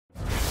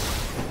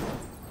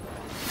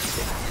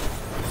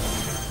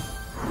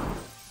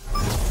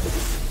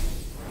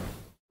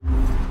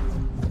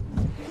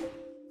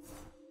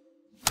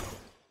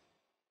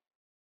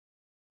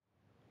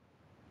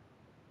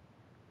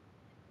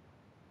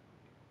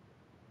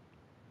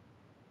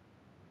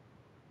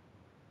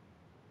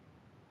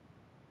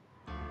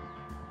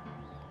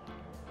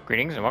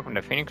Greetings and welcome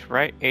to Phoenix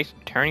Wright Ace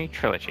Attorney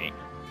Trilogy.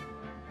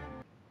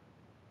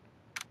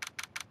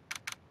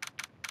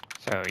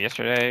 So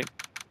yesterday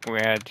we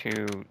had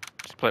to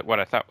split what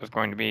I thought was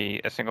going to be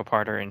a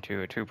single-parter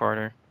into a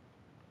two-parter.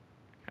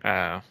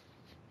 Don't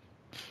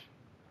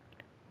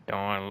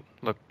want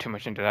to look too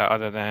much into that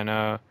other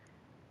than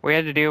we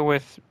had to deal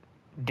with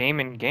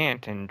Damon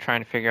Gant and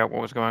trying to figure out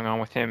what was going on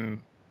with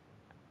him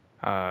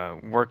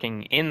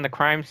working in the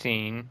crime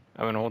scene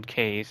of an old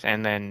case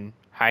and then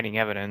hiding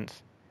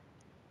evidence.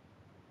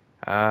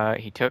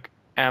 He took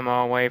Emma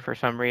away for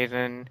some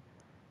reason.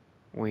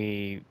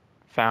 We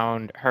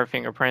found her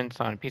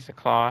fingerprints on a piece of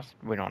cloth.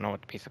 We don't know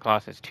what the piece of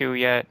cloth is to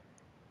yet.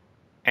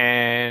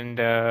 And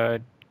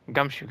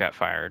Gumshoe got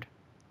fired.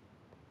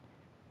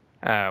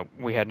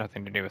 We had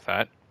nothing to do with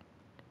that.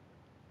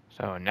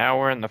 So now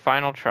we're in the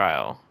final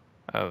trial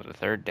of the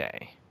third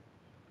day.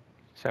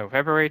 So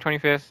February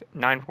 25th,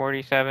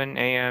 9:47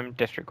 a.m.,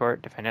 District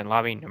Court, Defendant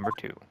Lobby number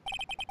 2.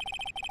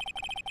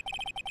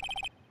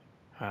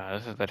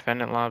 This is the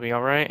defendant lobby,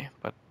 alright,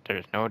 but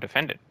there's no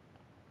defendant.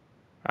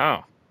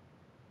 Oh.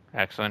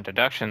 Excellent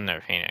deduction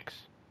there, Phoenix.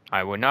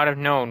 I would not have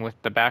known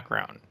with the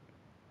background.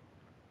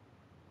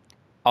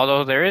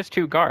 Although there is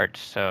 2 guards,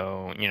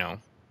 so, you know,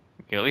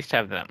 you at least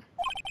have them.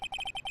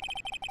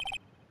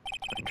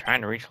 I've been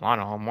trying to reach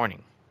Lana all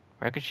morning.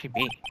 Where could she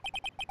be?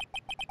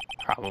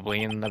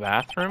 Probably in the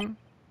bathroom?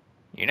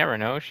 You never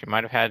know, she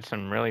might have had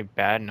some really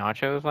bad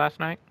nachos last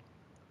night.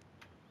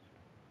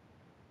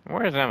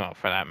 Where's Emma,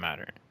 for that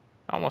matter?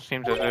 Almost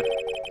seems as if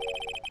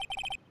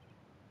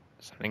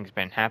something's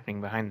been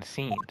happening behind the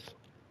scenes.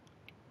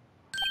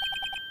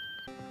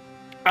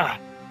 Ah,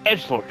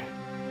 edgelord.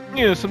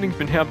 Yeah, something's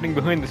been happening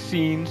behind the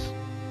scenes.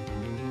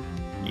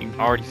 You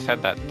already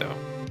said that, though.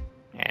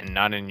 And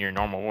not in your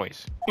normal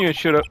voice. Yeah,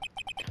 shut up.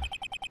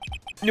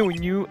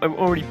 Knowing you, I've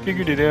already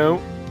figured it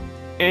out.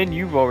 And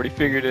you've already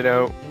figured it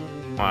out.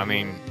 Well, I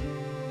mean,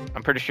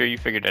 I'm pretty sure you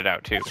figured it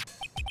out, too.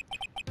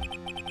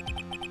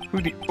 Who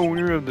the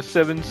owner of the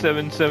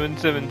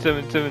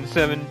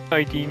 7777777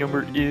 ID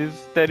number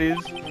is, that is?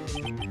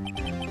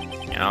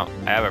 You know,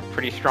 I have a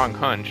pretty strong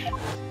hunch.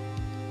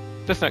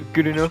 That's not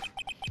good enough.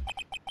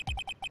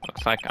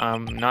 Looks like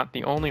I'm not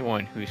the only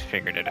one who's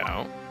figured it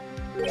out.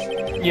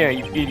 Yeah,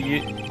 you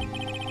idiot.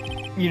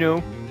 You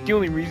know, the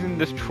only reason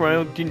this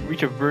trial didn't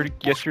reach a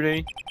verdict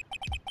yesterday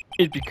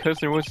is because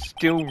there was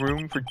still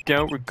room for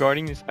doubt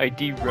regarding his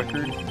ID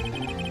record.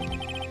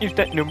 If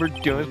that number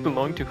does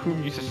belong to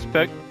whom you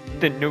suspect,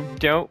 then no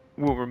doubt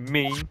will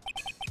remain.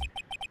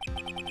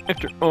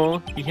 After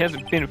all, he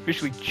hasn't been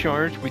officially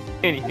charged with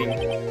anything.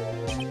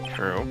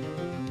 True.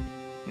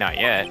 Not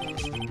yet.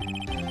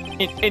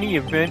 In any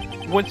event,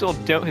 once all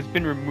doubt has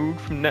been removed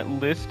from that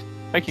list,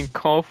 I can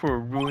call for a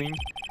ruling.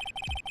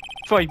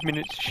 5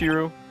 minutes,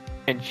 Shero,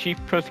 and Chief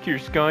Prosecutor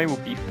Sky will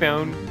be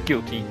found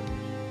guilty.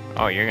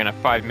 Oh, you're gonna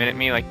 5-minute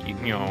me like, you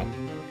know,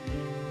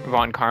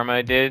 Von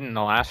Karma did in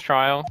the last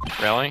trial?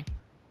 Really?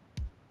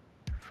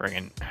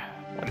 Friggin',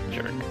 what a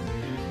jerk.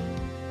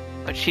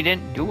 But she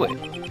didn't do it.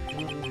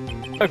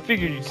 I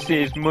figured you'd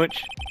say as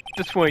much.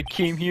 That's why I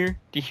came here,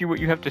 to hear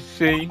what you have to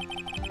say.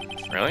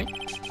 Really?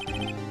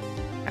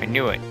 I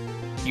knew it.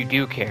 You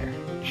do care.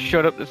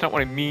 Shut up, that's not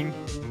what I mean.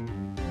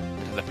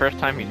 This is the first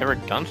time he's ever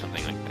done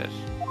something like this.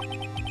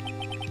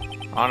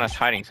 Anna's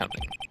hiding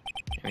something.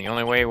 And the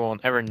only way we'll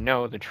ever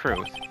know the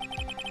truth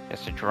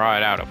is to draw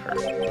it out of her.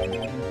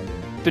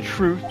 The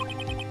truth?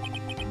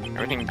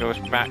 Everything goes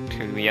back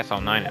to the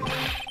SL9 and...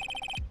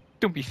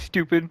 Don't be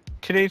stupid.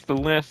 Today's the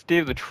last day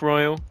of the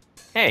trial.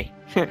 Hey,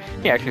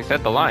 he actually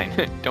said the line.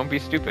 Don't be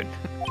stupid.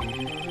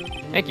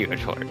 Thank you,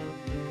 edgelord.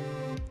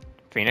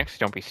 Phoenix,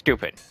 don't be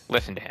stupid.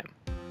 Listen to him.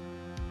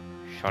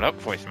 Shut up,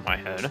 voice in my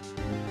head.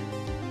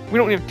 We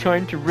don't have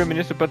time to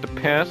reminisce about the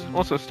past.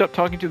 Also, stop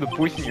talking to the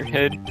voice in your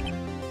head.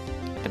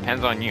 It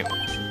depends on you.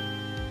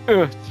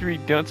 3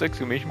 dots,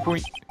 exclamation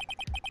point.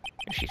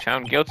 If she's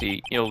found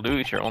guilty, you'll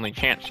lose your only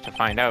chance to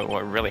find out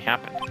what really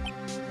happened.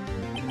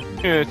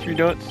 3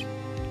 dots.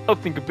 I'll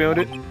think about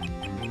it.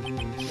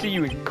 See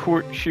you in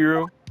court,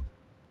 Shero.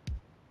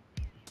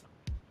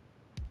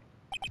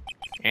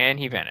 And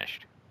he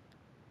vanished.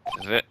 This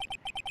is it.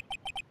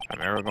 If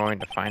I'm ever going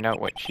to find out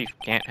what Chief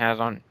Gant has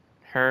on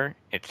her,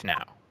 it's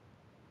now.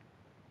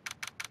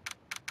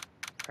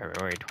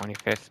 February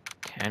 25th,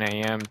 10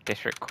 a.m.,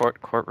 District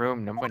Court,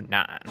 courtroom number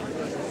 9.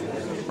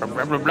 Blah,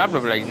 blah, blah, blah, blah,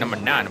 blah, number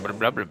 9, blah,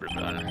 blah, blah,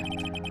 blah,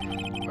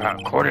 blah.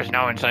 Court is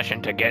now in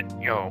session to get,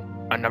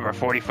 a number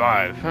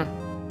 45. Huh?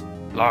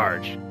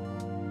 Large.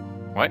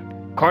 What?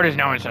 Court is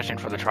now in session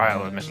for the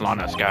trial of Miss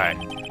Lana Sky.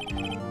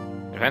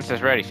 Defense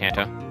is ready,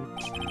 Santa.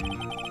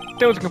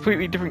 That was a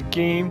completely different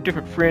game,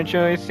 different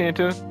franchise,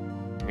 Santa.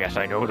 Yes,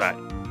 I know that.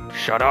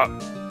 Shut up.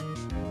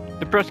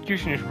 The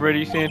prosecution is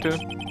ready, Santa.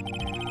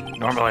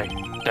 Normally,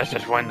 this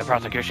is when the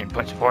prosecution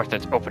puts forth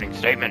its opening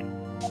statement.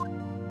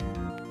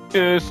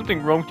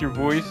 Something wrong with your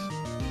voice?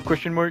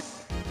 Question mark?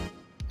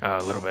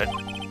 A little bit.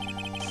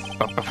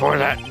 But before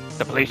that,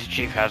 the police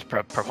chief has a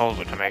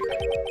proposal to make.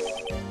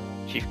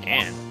 Chief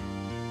Gant.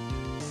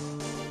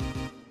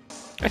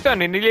 I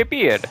suddenly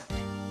appeared.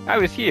 I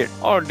was here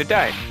all the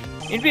time.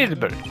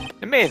 Invisible.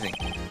 Amazing.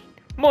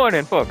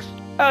 Morning, folks.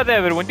 How's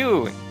everyone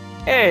doing?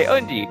 Hey,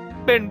 Unji,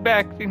 been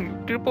back to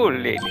the pool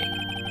lately?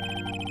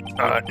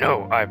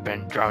 No, I've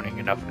been drowning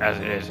enough as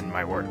it is in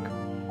my work.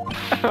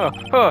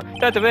 Oh,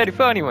 that's a very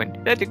funny one.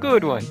 That's a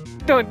good one.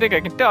 Don't think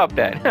I can top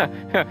that.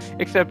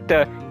 Except,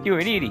 you're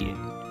an idiot.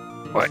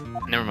 What?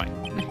 Never mind.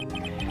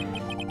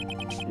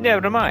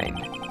 Never mind.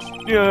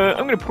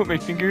 I'm gonna point my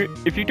finger.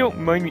 If you don't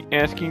mind me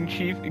asking,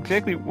 Chief,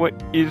 exactly what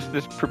is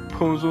this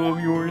proposal of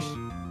yours?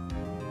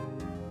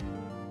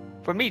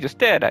 For me to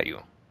stare at you.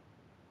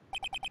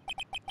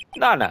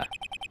 Nana.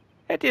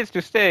 That is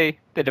to say,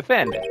 the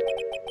defendant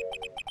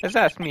has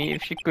asked me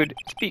if she could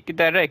speak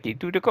directly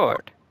to the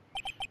court.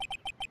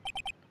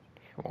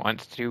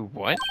 Wants to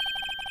what?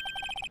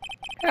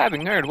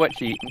 Having heard what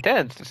she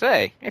intends to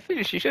say, I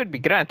feel she should be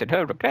granted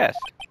her request.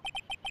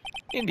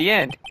 In the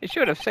end, it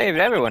should have saved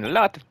everyone a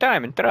lot of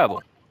time and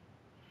trouble.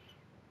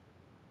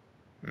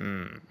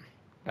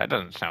 That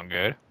doesn't sound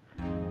good.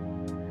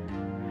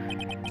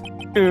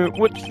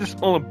 What's this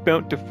all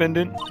about,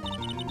 defendant?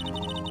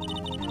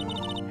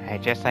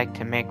 I'd just like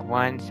to make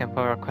one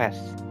simple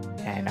request,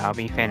 and I'll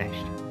be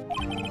finished.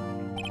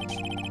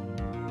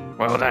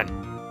 Well then,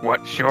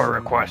 what's your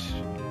request?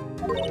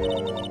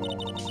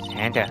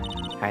 Santa,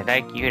 I'd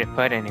like you to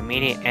put an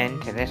immediate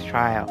end to this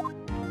trial.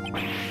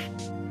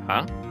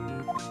 Huh?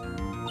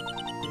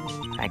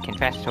 I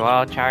confess to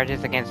all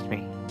charges against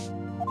me.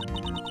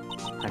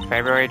 On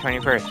February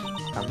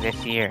 21st of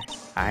this year,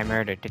 I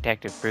murdered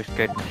Detective Bruce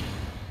Goodman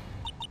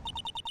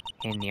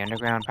in the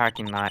underground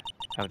parking lot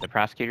of the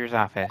prosecutor's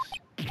office.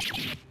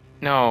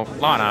 No,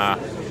 Lana.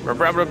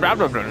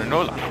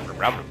 No,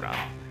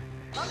 Lana.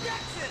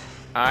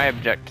 I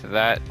object to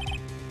that.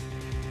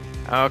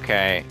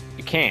 Okay,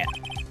 you can't.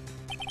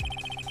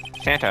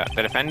 Santa,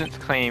 the defendant's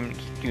claims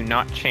do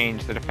not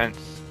change the defense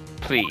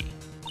plea.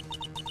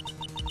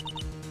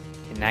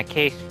 In that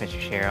case, Mr.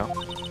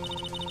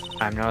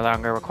 Shero, I'm no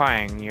longer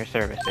requiring your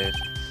services.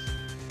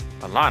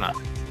 But Lana.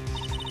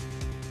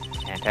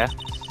 Santa,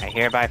 I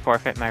hereby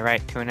forfeit my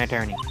right to an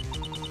attorney.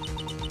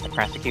 The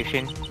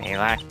prosecution may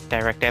lack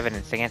direct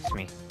evidence against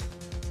me,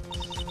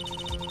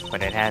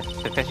 but it has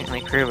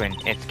sufficiently proven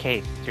its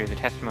case through the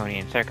testimony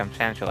and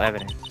circumstantial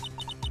evidence.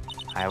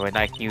 I would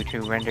like you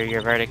to render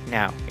your verdict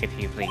now, if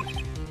you please.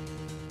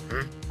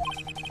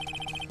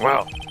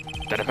 Well,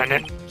 the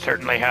defendant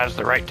certainly has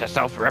the right to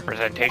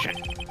self-representation.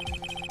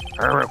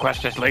 Her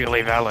request is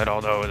legally valid,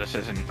 although this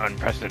is an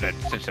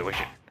unprecedented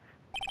situation.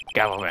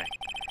 Galloway.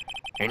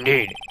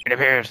 Indeed, it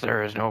appears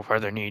there is no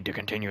further need to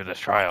continue this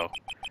trial,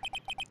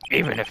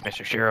 even if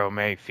Mr. Shero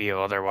may feel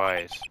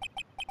otherwise.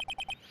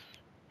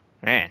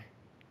 Man,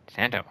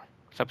 Santo,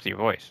 what's up with your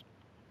voice?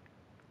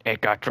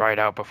 It got dried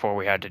out before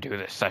we had to do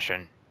this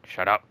session.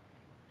 Shut up.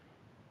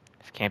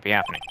 This can't be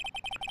happening.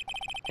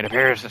 It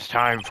appears this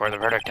time for the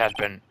verdict has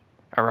been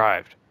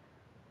arrived.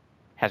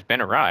 Has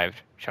been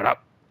arrived? Shut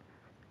up.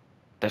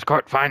 This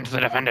court finds the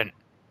defendant.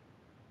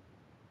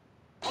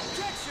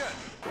 Objection!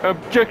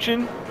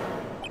 Objection!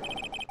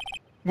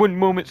 One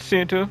moment,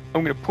 Santa.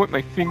 I'm gonna point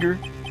my finger.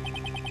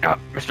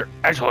 Mr.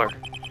 Edgeler.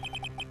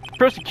 The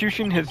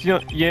prosecution has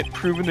not yet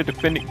proven the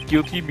defendant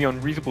guilty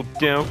beyond reasonable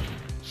doubt.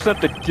 Set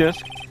the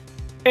desk.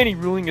 Any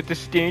ruling at this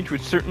stage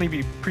would certainly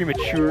be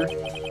premature.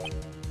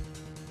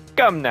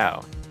 Come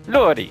now,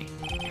 Lordy.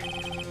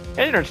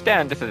 I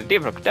understand this is a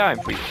difficult time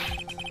for you.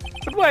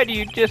 But why don't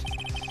you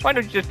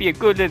just be a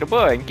good little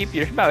boy and keep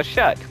your mouth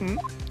shut, I'm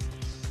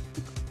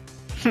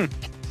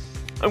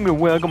gonna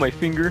waggle my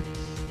finger.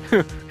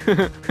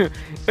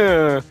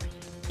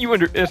 You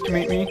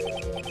underestimate me.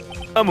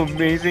 I'm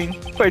amazing.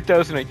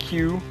 5,000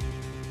 IQ.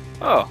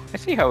 Oh, I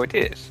see how it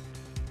is.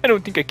 I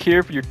don't think I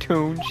care for your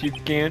tone, Chief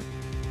Gant.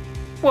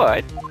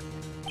 What?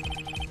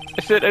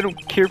 I said I don't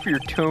care for your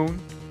tone.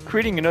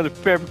 Creating another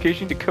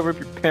fabrication to cover up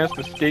your past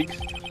mistakes.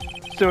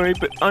 Sorry,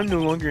 but I'm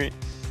no longer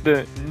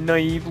the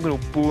naive little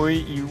boy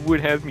you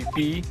would have me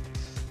be.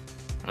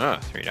 Ah,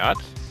 3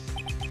 dots.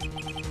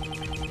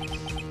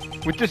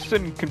 With this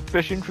sudden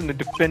confession from the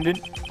defendant,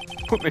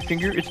 put my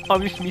finger, it's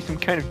obvious to me some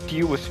kind of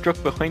deal was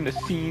struck behind the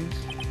scenes.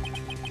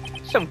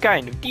 Some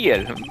kind of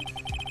deal,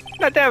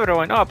 Not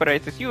everyone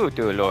operates as you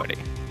do, Lordy.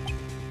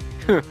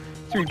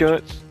 3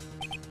 dots.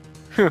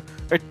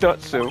 I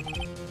thought so.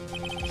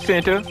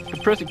 Santa, the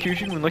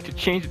prosecution would like to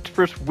change its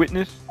first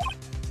witness.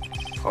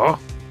 Oh,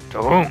 to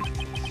whom?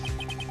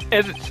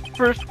 As its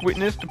first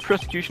witness, the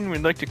prosecution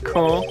would like to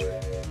call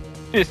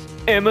Miss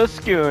Emma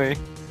Sky.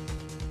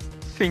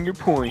 Finger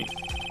point.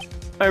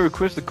 I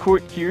request the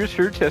court hears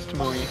her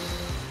testimony.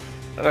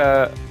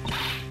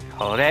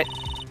 Hold it.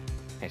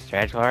 Mr.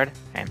 Edgelord,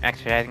 I am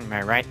exercising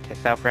my right to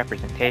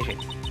self-representation.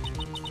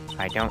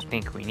 I don't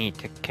think we need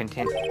to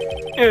continue.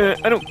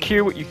 I don't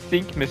care what you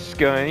think, Miss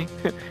Sky.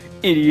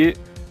 Idiot.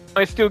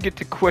 I still get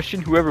to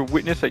question whoever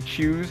witness I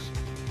choose.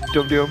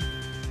 Dum-dum.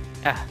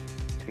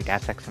 3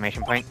 dots,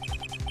 exclamation point.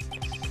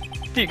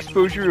 The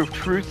exposure of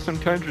truth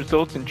sometimes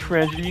results in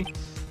tragedy.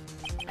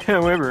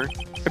 However,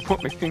 I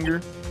point my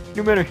finger.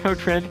 No matter how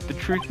tragic the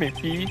truth may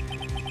be,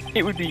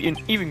 it would be an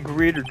even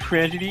greater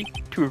tragedy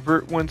to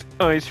avert one's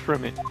eyes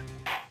from it.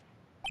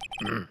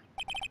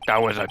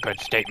 That was a good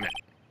statement.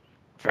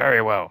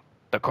 Very well.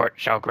 The court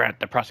shall grant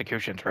the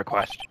prosecution's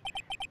request.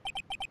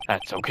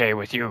 That's okay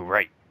with you,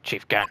 right,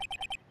 Chief Gant?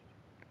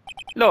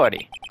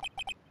 Lordy,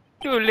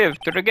 you live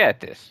to regret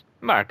this.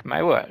 Mark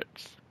my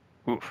words.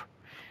 Oof.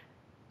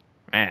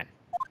 Man.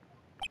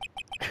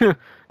 You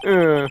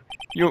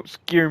don't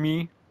scare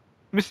me.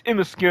 Miss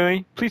Emma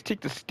Sky, please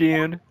take the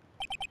stand.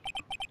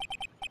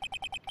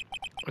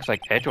 Looks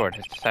like Edward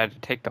has decided to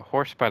take the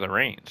horse by the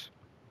reins.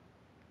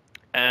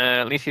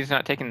 At least he's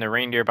not taking the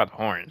reindeer by the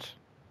horns.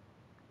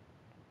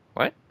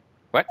 What?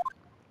 What?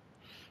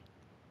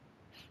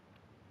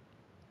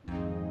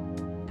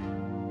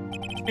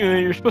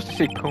 You're supposed to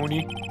say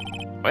pony.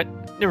 What?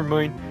 Never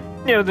mind.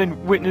 Now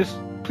then, witness,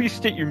 please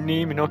state your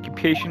name and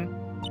occupation.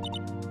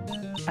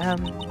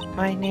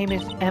 My name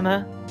is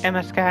Emma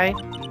Sky.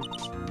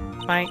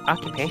 My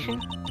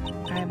occupation?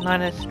 I'm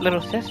Lana's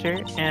little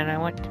sister, and I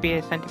want to be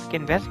a scientific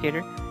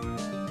investigator.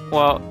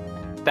 Well,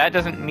 that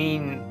doesn't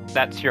mean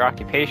that's your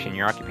occupation.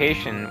 Your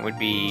occupation would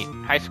be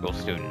high school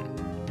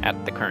student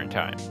at the current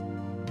time.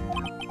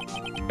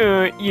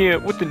 Yeah,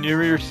 what the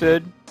narrator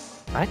said.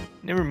 What?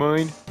 Never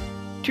mind.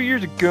 2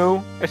 years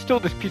ago, I stole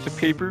this piece of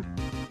paper.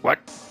 What?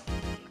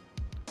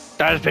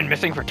 That has been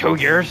missing for 2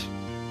 years?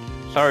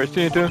 Sorry,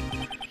 Santa.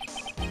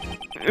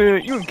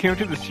 You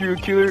encountered the serial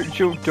killer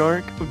Joe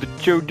Dark of the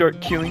Joe Dark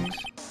killings.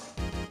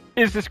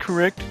 Is this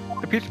correct?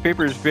 The piece of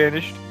paper has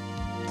vanished.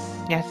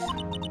 Yes.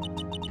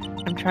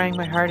 I'm trying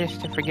my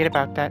hardest to forget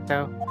about that,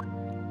 though.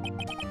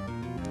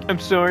 I'm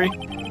sorry.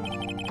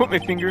 Put my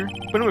finger,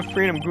 but I'm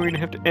afraid I'm going to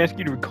have to ask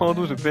you to recall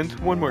those events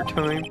one more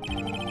time.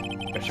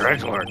 Mr.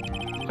 Edgelord,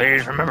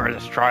 please remember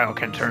this trial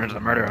concerns the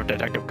murder of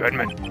Detective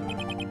Goodman.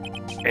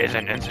 It is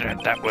an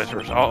incident that was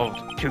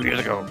resolved 2 years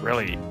ago,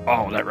 really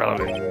all that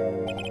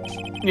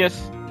relevant.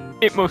 Yes,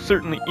 it most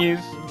certainly is.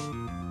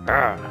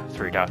 Ah,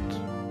 3 dots.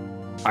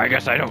 I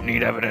guess I don't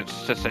need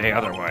evidence to say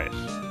otherwise.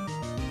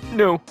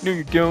 No,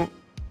 you don't.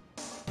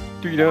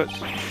 3 dots.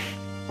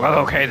 Well,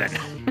 okay then.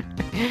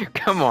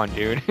 Come on,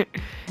 dude.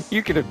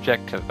 You could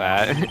object to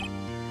that.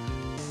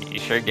 You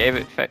sure gave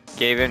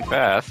in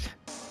fast.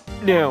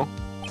 Now,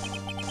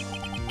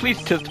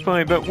 please testify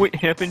about what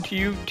happened to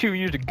you 2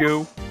 years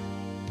ago.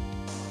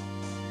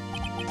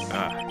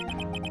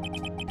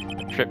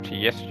 The trip to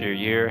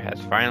yesteryear has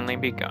finally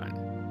begun.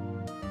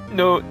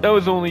 No, that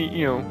was only,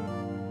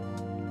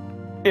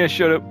 Yeah,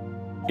 shut up,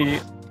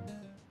 idiot.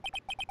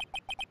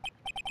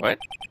 What?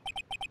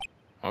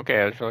 Okay,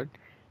 Edgelord.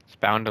 It's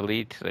bound to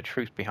lead to the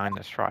truth behind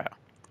this trial.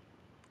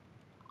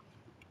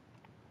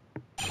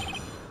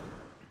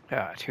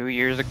 2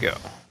 years ago.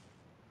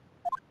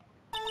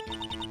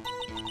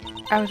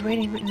 I was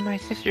waiting in my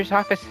sister's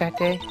office that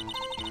day.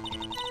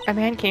 A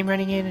man came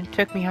running in and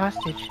took me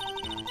hostage.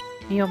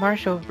 Neil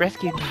Marshall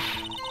rescued me.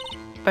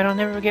 But I'll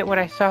never forget what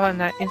I saw in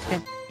that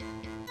instant.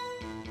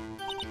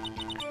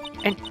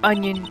 An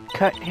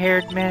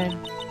onion-cut-haired man.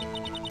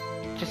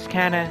 Just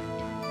kinda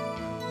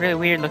really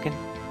weird looking.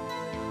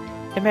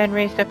 The man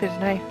raised up his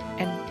knife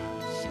and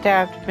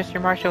stabbed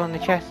Mr. Marshall in the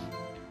chest.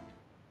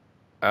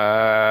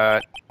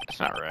 That's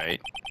not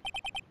right.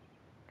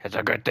 It's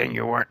a good thing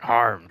you weren't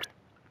harmed.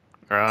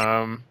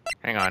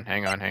 Hang on.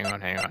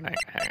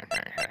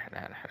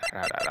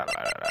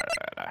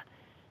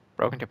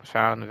 Broken tip was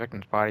found in the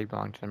victim's body,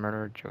 belonged to the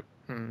murderer.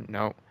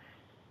 No.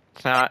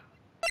 It's not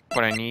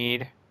what I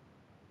need.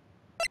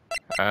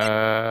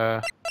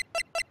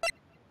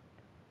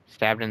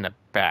 Stabbed in the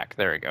back.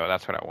 There we go.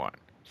 That's what I want.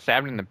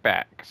 Stabbed in the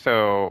back.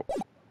 So,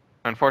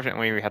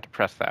 unfortunately, we had to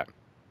press that.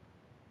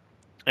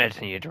 I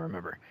just needed to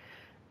remember.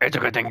 It's a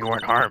good thing you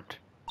weren't harmed.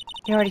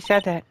 You already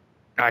said that.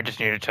 I just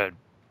needed to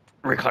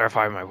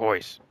re-clarify my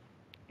voice.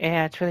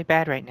 Yeah, it's really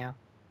bad right now.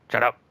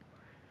 Shut up.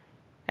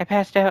 I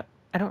passed out.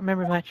 I don't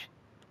remember much.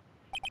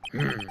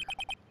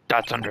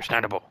 That's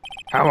understandable.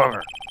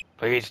 However,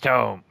 please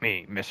tell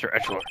me, Mr.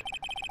 Edgelord,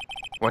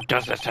 what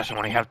does this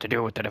testimony have to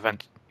do with the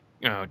defense,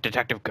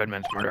 Detective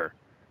Goodman's murder?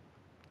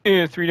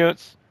 3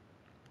 dots.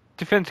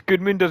 Defense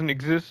Goodman doesn't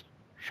exist.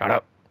 Shut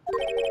up.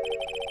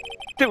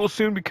 That will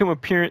soon become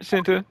apparent,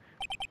 Santa.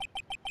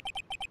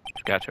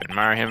 You've got to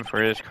admire him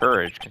for his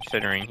courage,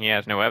 considering he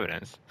has no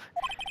evidence.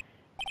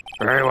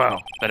 Very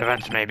well. The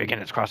defense may begin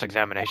its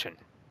cross-examination.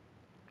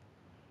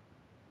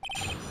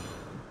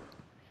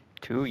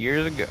 2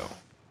 years ago.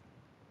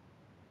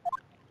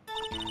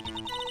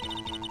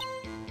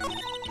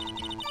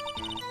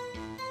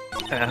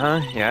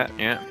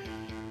 Yeah.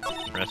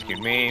 Rescued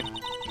me.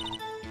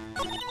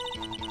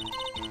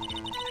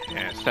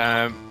 Yeah,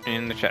 stab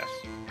in the chest.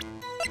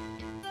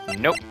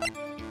 Nope.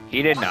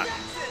 He did not.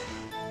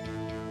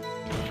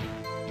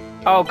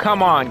 Oh,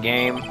 come on,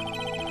 game.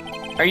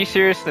 Are you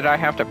serious that I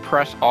have to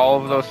press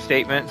all of those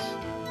statements?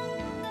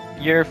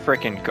 You're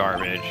frickin'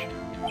 garbage.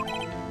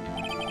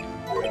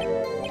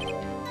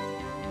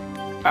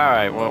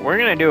 Alright, well, we're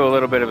gonna do a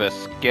little bit of a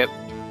skip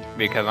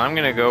because I'm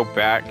gonna go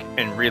back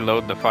and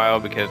reload the file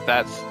because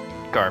that's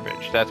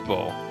garbage. That's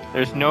bull.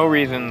 There's no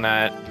reason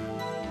that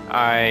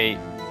I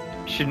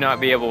should not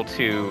be able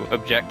to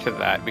object to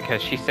that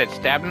because she said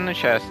stabbed in the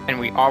chest, and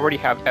we already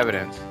have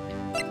evidence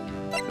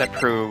that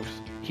proves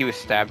he was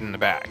stabbed in the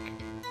back.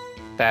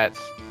 That's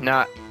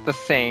not the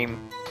same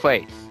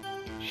place.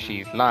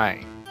 She's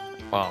lying.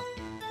 Well,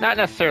 not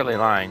necessarily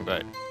lying,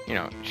 but, you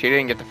know, she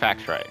didn't get the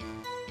facts right.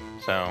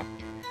 So,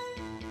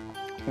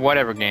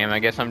 whatever, game. I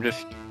guess I'm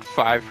just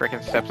 5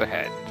 freaking steps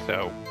ahead.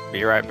 So,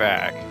 be right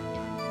back.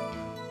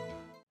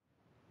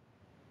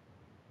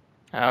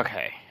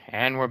 Okay,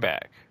 and we're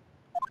back.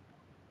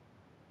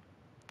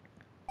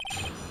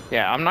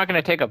 Yeah, I'm not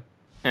gonna take a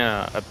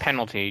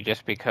penalty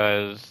just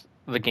because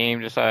the game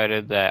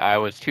decided that I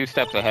was 2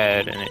 steps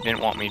ahead and it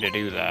didn't want me to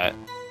do that.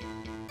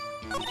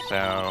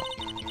 So,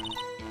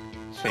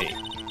 let's see.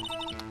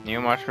 Neil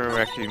Marshall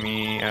rescued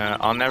me.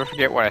 I'll never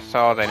forget what I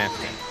saw that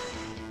instant.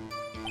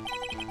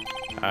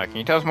 Can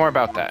you tell us more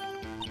about that?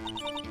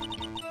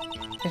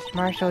 Mr.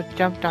 Marshall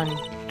jumped on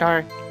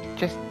Star.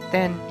 Just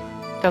then,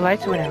 the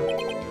lights went out.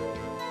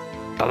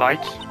 The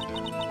lights?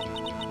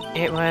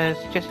 It was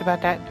just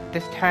about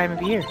this time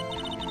of year.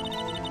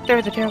 There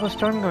was a terrible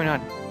storm going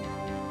on,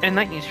 and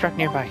lightning struck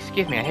nearby.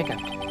 Excuse me, I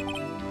hiccuped.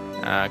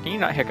 Can you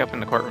not hiccup in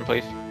the courtroom,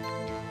 please?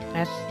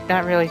 That's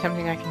not really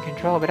something I can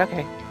control, but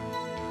okay.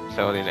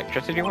 So the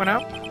electricity went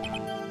out?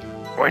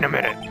 Wait a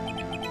minute.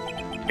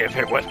 If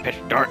it was pitch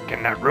dark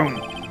in that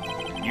room,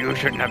 you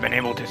shouldn't have been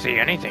able to see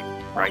anything,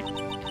 right?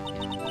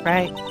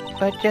 Right,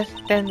 but just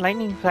then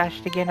lightning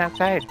flashed again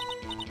outside.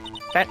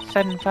 That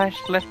sudden flash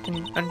left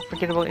an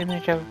unforgettable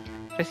image of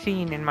the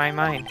scene in my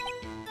mind.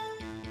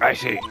 I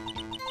see.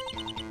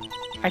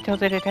 I told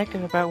the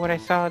detective about what I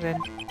saw then.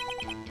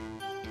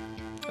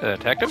 The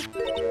detective?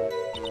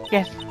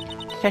 Yes,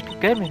 Detective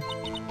Goodman.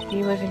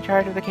 He was in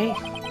charge of the case.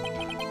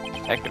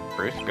 Detective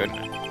Bruce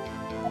Goodman.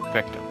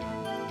 Victim.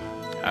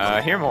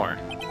 Hear more.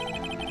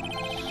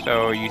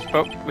 So you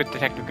spoke with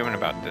Detective Goodman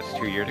about this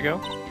 2 years ago?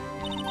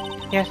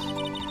 Yes,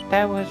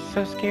 that was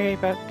so scary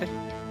about this.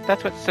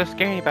 That's what's so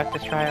scary about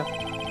this trial.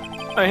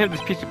 I have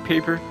this piece of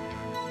paper,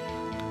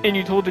 and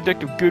you told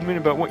Detective Goodman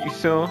about what you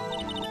saw?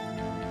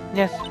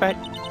 Yes, but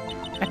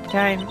at the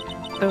time,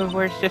 the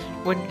words just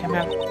wouldn't come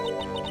out.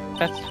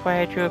 That's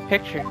why I drew a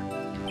picture.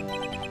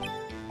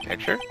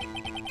 Picture?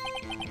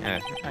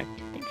 Yes, I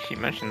think she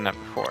mentioned that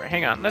before.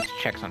 Hang on, let's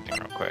check something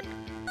real quick.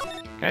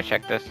 Can I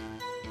check this?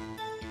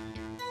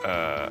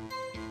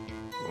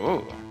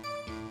 Ooh.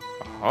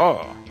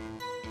 Oh.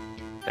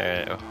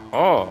 There,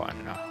 oh,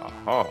 no,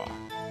 oh.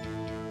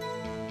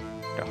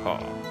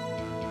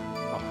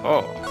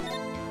 Oh.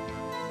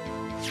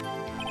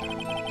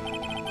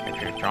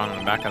 Picture drawn on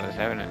the back of this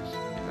evidence.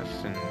 This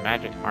is in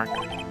magic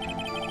marker.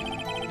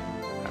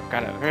 I've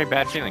got a very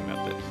bad feeling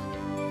about this.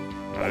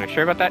 Are you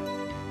sure about that?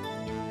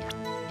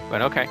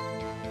 But okay.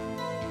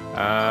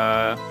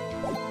 Let's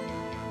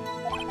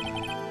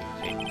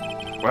see.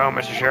 Well,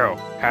 Mr. Shero,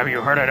 have you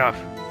heard enough?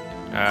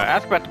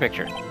 Ask about the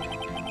picture.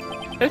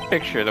 This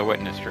picture the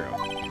witness drew.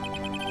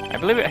 I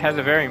believe it has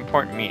a very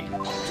important meaning.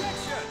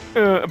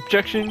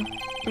 Objection.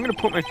 I'm gonna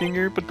point my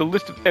finger, but the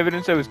list of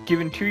evidence I was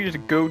given 2 years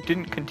ago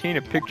didn't contain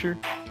a picture.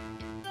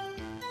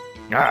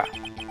 Ah.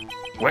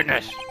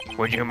 Witness,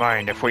 would you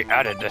mind if we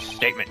added this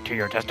statement to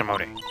your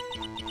testimony?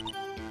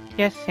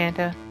 Yes,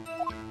 Santa.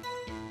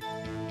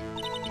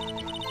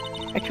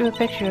 I drew a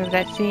picture of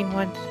that scene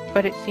once,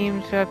 but it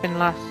seems to have been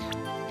lost.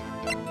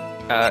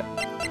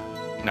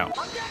 No.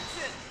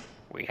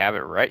 We have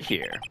it right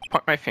here.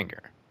 Point my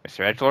finger.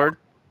 Mr. Edgelord,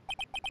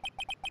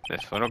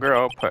 this little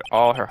girl put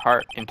all her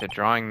heart into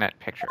drawing that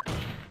picture.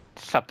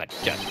 Stop that,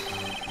 just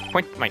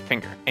point my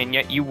finger, and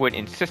yet you would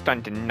insist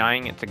on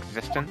denying its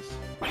existence?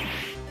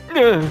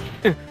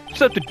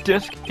 Stop the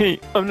desk. Hey,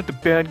 I'm not the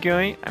bad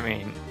guy. I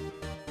mean,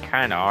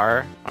 kinda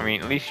are. I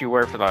mean, at least you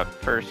were for the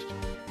first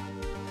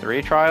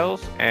 3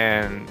 trials,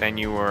 and then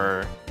you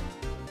were,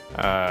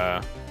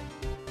 the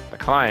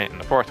client in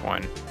the 4th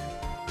one.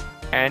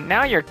 And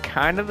now you're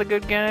kind of the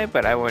good guy,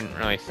 but I wouldn't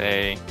really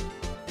say,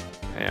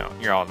 you know,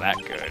 you're all that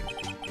good.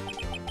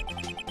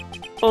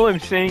 All I'm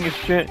saying is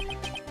that,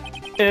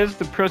 as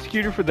the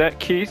prosecutor for that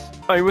case,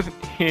 I wasn't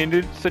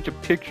handed such a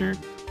picture.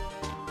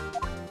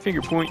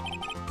 Finger point.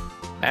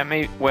 That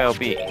may well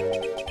be.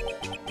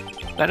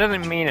 That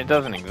doesn't mean it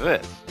doesn't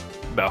exist.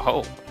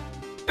 Behold.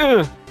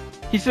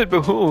 He said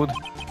behold.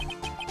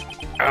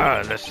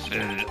 This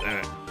is,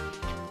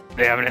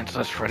 the evidence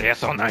list for the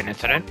SL9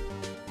 incident?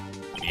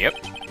 Yep.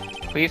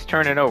 Please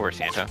turn it over,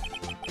 Santa.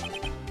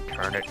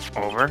 Turn it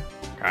over?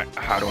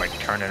 How do I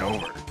turn it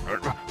over?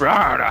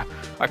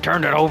 I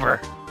turned it over.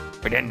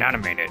 We didn't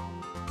animate it.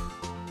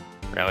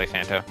 Really,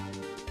 Santa?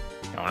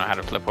 You don't know how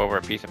to flip over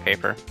a piece of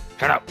paper?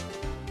 Shut up.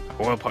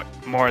 I will put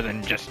more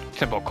than just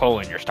simple coal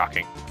in your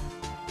stocking.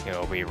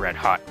 It'll be red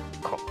hot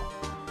coal.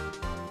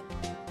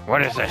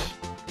 What is this?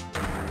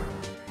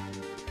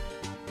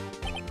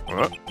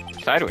 What?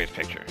 Sideways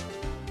picture.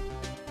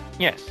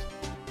 Yes.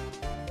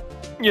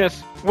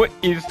 Yes, what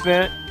is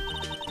that?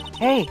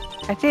 Hey,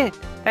 that's it.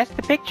 That's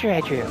the picture I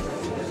drew.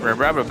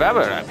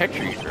 That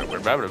picture you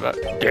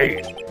drew.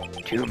 Dave,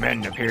 2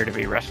 men appear to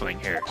be wrestling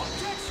here.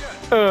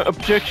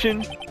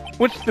 Objection.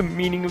 What's the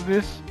meaning of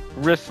this?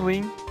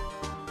 Wrestling?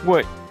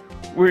 What?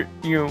 Were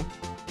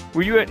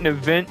you at an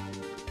event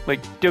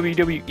like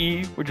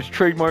WWE, which is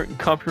trademarked and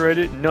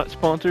copyrighted and not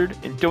sponsored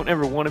and don't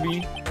ever want to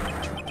be?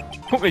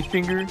 Put my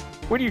finger.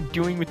 What are you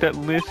doing with that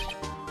list?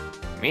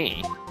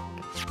 Me?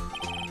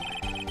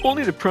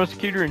 Only the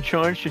prosecutor in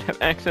charge should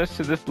have access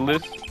to this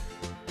list.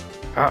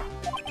 Huh.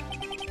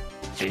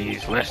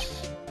 These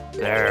lists,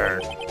 they're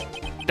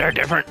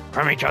different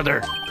from each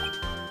other.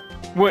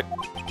 What?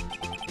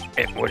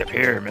 It would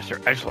appear, Mr.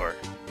 Edgelord,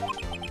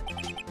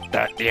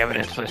 that the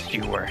evidence list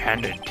you were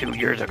handed 2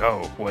 years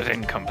ago was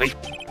incomplete.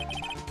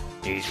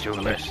 These two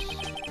lists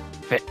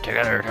fit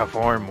together to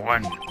form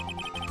one.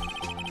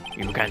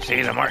 You can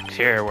see the marks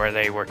here where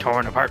they were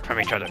torn apart from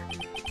each other.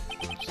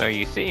 So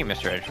you see,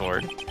 Mr.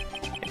 Edgelord,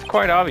 it's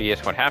quite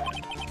obvious what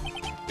happened.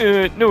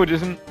 No it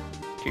isn't.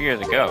 2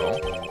 years ago,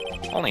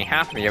 only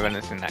half of the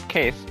evidence in that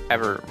case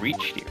ever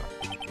reached you.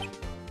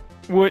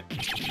 What?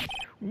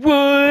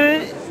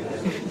 What?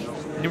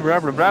 Blah,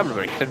 blah, blah,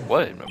 blah. He said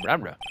what? Blah,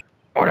 blah.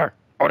 Order!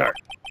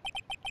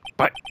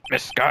 But,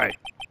 Miss Sky,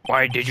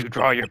 why did you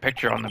draw your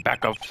picture on the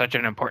back of such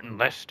an important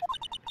list?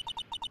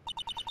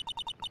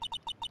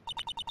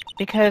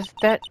 Because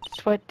that's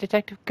what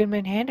Detective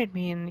Goodman handed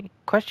me in the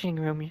questioning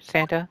room,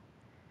 Santa.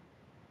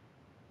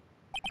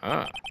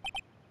 Oh.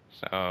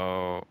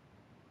 So...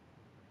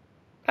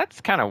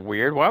 That's kind of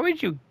weird. Why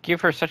would you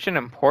give her such an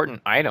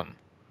important item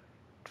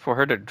for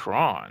her to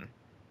draw on?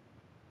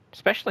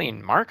 Especially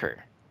in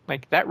marker.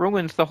 Like, that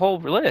ruins the whole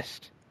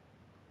list.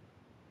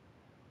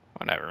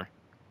 Whatever.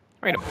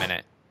 Wait a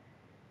minute.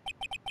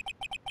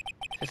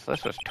 If this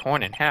list was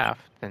torn in half,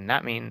 then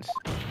that means...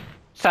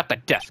 Stop the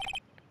desk!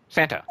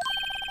 Santa!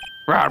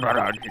 All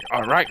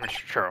right,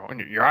 Mr.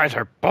 Shero, your eyes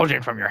are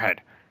bulging from your head.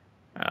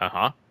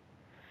 Uh-huh.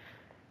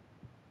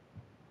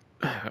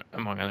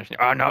 Among others.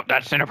 No,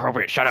 that's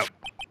inappropriate. Shut up.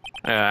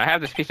 I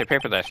have this piece of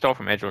paper that I stole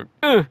from Edgelord.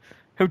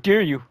 How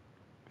dare you?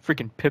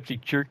 Freaking Pepsi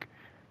jerk.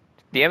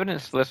 The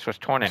evidence list was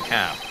torn in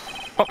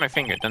half. Put my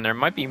finger, then there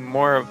might be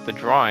more of the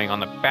drawing on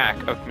the back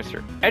of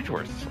Mr.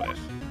 Edgeworth's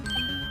list.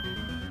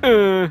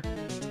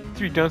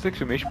 3 dots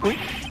exclamation point?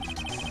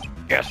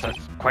 Yes, that's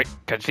quite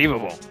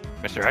conceivable,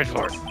 Mr.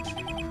 Edgelord.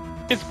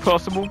 It's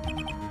possible.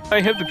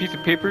 I have the piece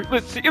of paper.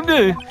 Let's see.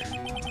 No.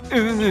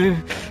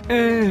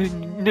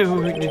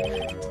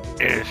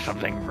 Is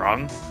something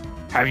wrong?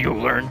 Have you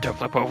learned to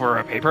flip over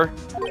a paper?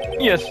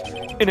 Yes,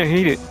 and I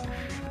hate it.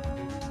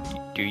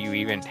 Do you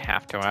even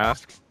have to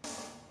ask?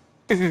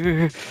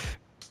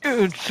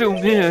 I'm so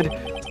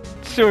mad.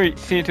 Sorry,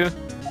 Santa.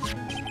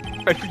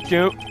 I freaked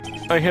out.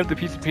 I have the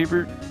piece of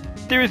paper.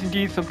 There is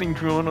indeed something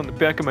drawn on the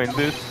back of my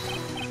list.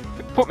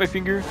 Put my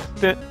finger.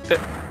 That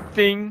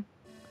thing.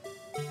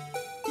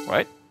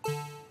 What?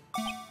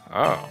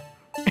 Oh.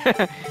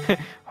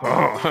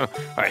 Oh,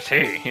 I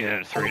see.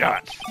 3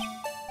 dots.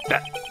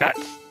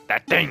 That's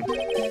that thing.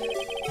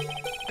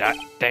 That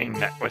thing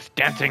that was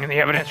dancing in the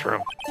evidence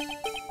room.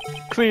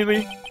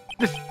 Clearly,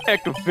 this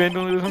act of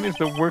vandalism is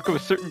the work of a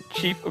certain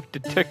chief of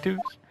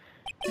detectives.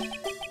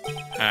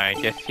 I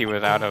guess he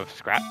was out of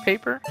scrap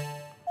paper?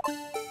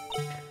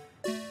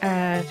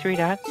 3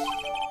 dots.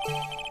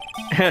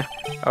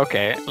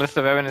 Okay, list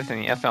of evidence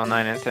in the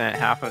SL9 incident.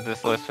 Half of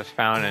this list was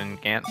found in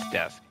Gant's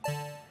desk.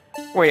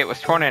 Wait, it was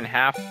torn in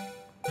half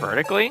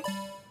vertically?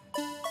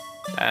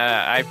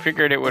 I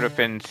figured it would have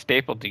been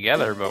stapled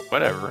together, but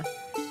whatever.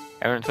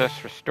 Evidence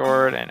list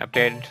restored and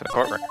updated to the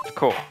court records.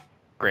 Cool.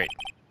 Great.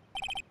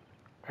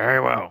 Very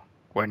well,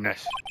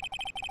 witness.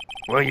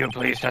 Will you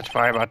please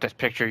testify about this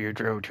picture you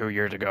drew 2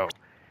 years ago?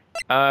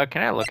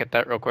 Can I look at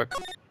that real quick?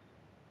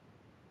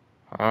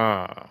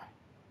 Oh.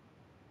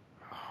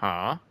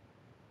 Huh?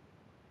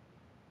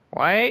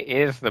 Why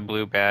is the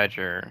blue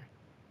badger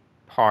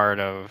part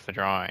of the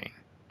drawing?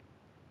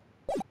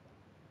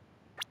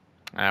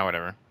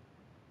 Whatever.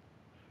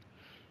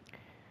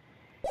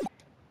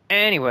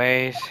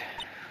 Anyways.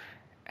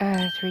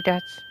 3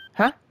 dots.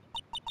 Huh?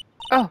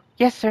 Oh,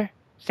 yes, sir.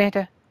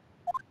 Santa.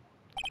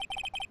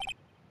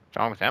 What's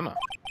wrong with Emma?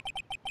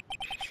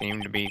 She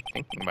seemed to be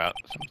thinking about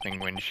something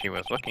when she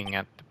was looking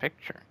at the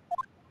picture.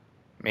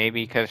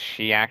 Maybe because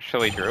she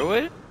actually drew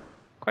it?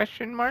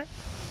 Question mark?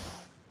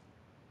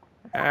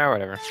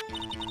 Whatever.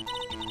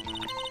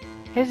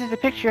 This is the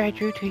picture I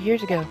drew 2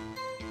 years ago.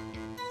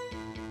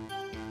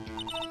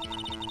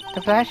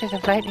 The flashes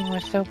of lightning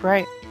was so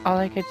bright, all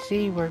I could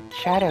see were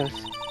shadows.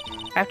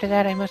 After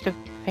that, I must have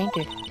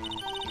fainted.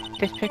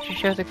 This picture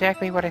shows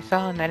exactly what I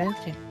saw in that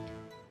instant.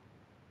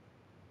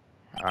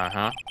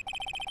 Uh-huh.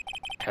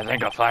 To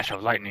think a flash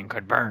of lightning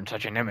could burn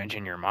such an image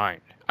in your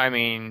mind. I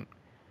mean,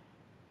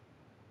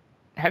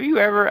 have you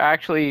ever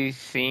actually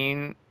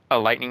seen a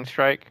lightning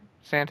strike,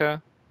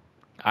 Santa?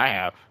 I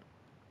have.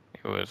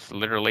 It was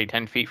literally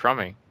 10 feet from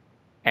me.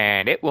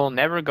 And it will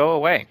never go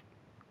away.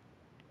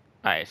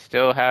 I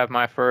still have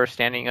my fur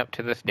standing up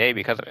to this day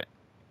because of it.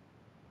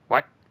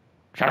 What?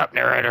 Shut up,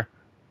 narrator.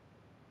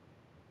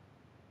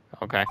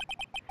 Okay.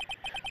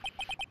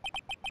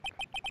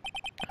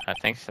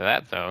 Thanks to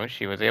that, though,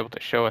 she was able to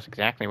show us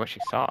exactly what she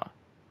saw.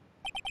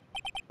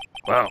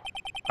 Well,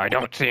 I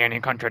don't see any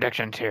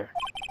contradictions here.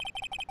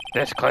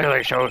 This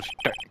clearly shows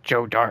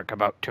Joe Dark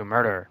about to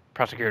murder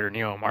Prosecutor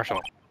Neil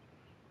Marshall.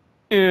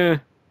 I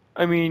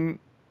mean,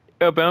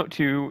 about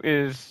to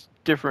is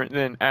different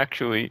than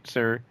actually,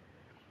 sir.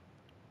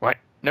 What?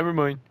 Never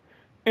mind.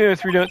 3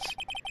 dots.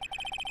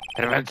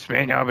 The defense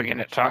may now begin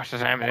its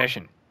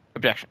cross-examination.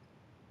 Objection.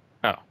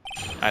 Oh,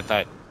 I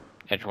thought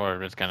Edgewater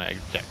was gonna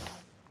object.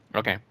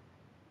 Okay.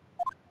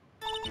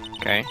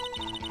 Okay.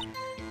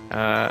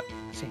 Let's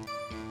see.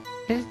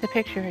 This is the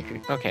picture I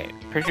drew. Okay,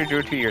 picture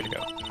drew 2 years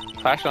ago.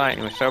 Flashlight,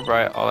 it was so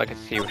bright, all I could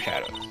see was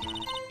shadows.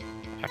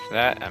 After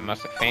that, I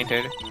must have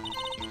fainted.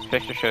 This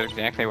picture shows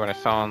exactly what I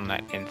saw in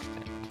that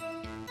instant.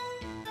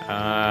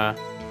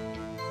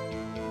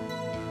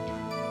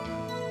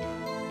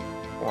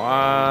 What?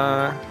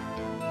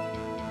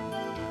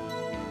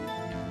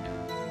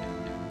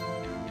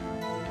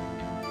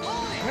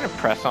 I'm gonna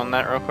press on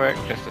that real quick,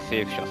 just to see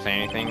if she'll say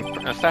anything.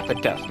 It's at the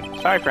desk.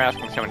 Sorry for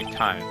asking so many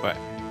times, but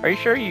are you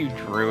sure you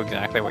drew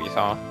exactly what you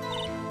saw?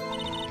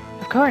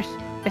 Of course.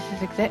 This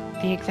is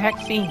the exact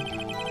scene.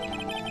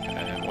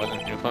 It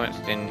wasn't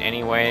influenced in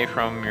any way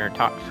from your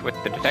talks with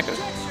the detective?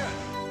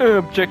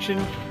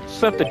 Objection.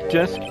 Stop the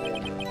desk.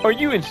 Are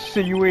you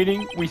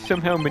insinuating we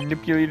somehow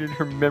manipulated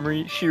her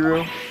memory,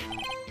 Shero?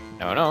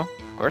 No, of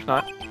course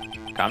not.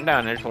 Calm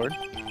down, Edgelord.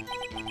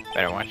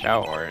 Better watch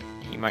out, or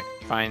he might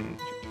find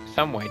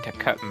some way to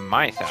cut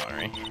my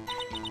salary.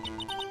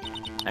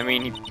 I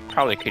mean, he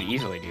probably could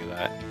easily do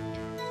that.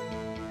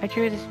 I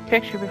drew this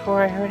picture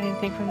before I heard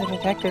anything from the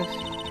detectives,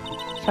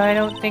 so I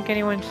don't think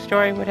anyone's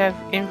story would have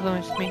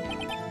influenced me.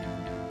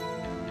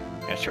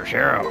 Mr.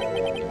 Shero,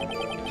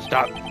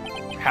 stop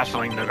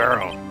hassling the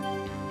girl.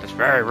 That's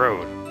very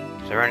rude.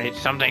 Is there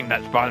something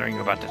that's bothering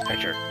you about this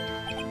picture?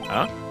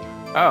 Huh?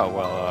 Oh,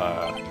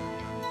 well,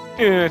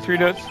 3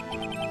 dots.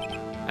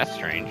 That's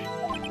strange.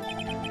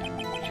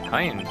 She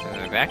claims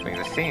it's exactly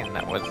the scene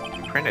that was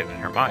printed in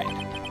her mind.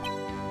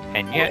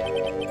 And yet,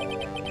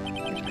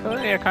 there's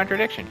clearly a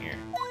contradiction here.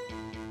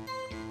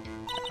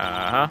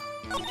 Uh-huh.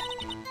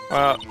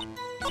 Well,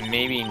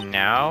 maybe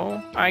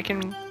now I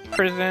can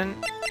present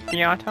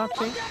the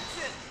autopsy?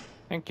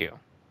 Thank you.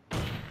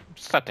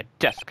 Just at the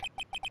desk.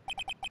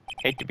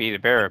 Hate to be the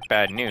bearer of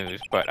bad news,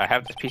 but I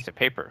have this piece of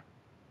paper.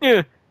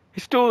 Yeah,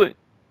 he stole it.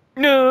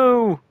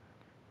 No!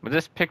 But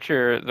this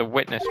picture the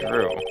witness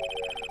drew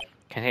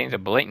contains a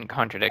blatant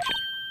contradiction.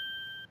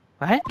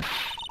 What?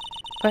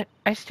 But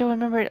I still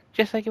remember it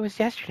just like it was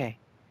yesterday.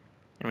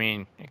 I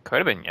mean, it could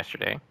have been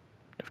yesterday,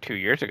 of 2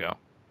 years ago.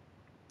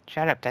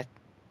 Shut up, that's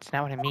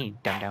not what I mean,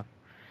 dum-dum.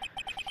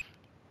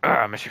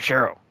 Mr.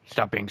 Shero,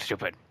 stop being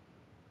stupid.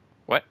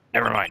 What?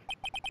 Never mind.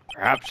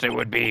 Perhaps it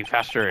would be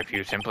faster if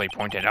you simply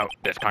pointed out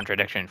this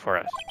contradiction for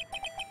us.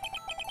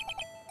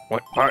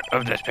 What part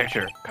of this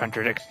picture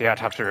contradicts the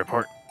autopsy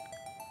report?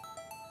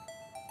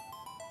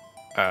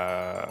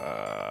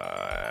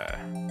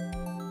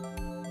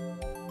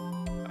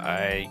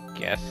 I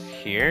guess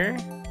here?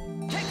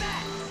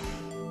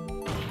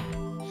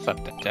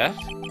 At the desk?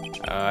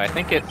 I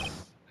think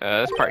it's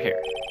this part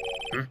here.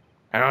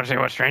 I don't see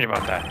what's strange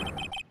about that.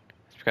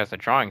 It's because the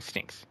drawing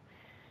stinks.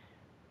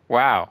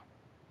 Wow.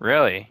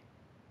 Really?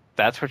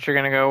 That's what you're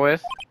gonna go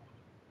with?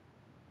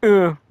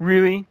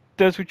 Really?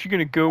 That's what you're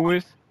gonna go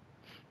with?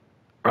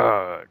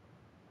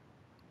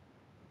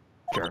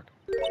 Jerk.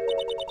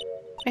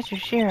 Mr.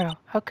 Shero,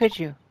 how could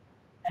you?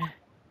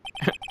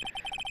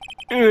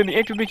 The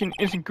act of making an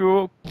innocent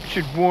girl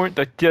should warrant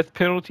the death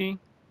penalty?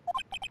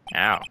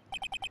 Ow.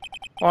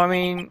 Well, I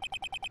mean...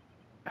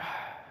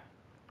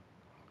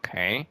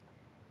 Okay.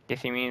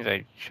 Guess he means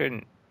I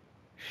shouldn't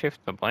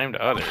shift the blame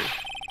to others.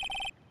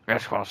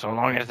 Yes, well, so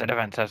long as the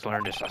defense has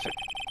learned to suss it.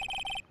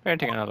 Better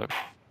take another look.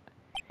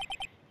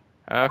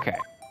 Okay.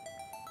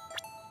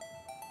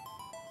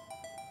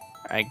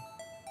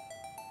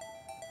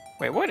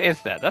 Wait, what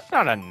is that? That's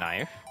not a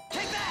knife.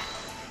 It's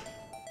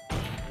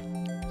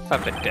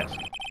at the desk.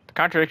 The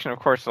contradiction, of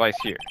course, lies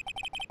here.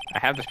 I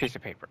have this piece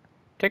of paper.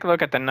 Take a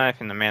look at the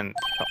knife and the man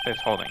is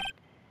holding.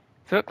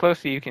 If you look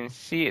closely, you can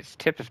see its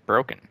tip is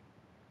broken.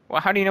 Well,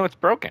 how do you know it's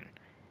broken?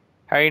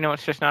 How do you know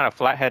it's just not a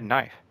flathead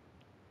knife?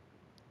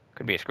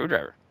 Could be a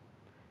screwdriver.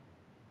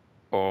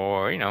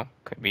 Or,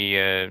 could be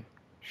a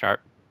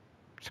sharp,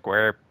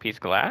 square piece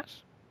of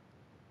glass?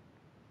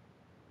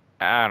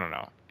 I don't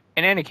know.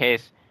 In any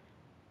case,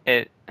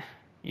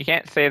 you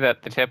can't say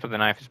that the tip of the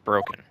knife is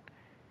broken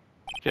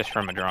just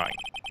from a drawing.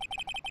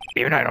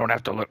 Even I don't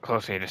have to look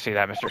closely to see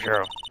that, Mr.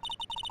 Shero.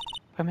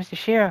 But Mr.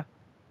 Shero,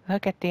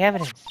 look at the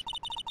evidence.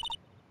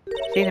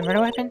 See the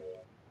murder weapon?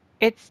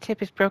 Its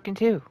tip is broken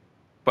too.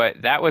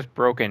 But that was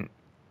broken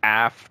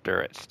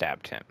after it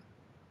stabbed him.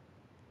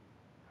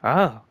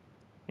 Oh.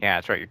 Yeah,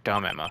 that's right, you're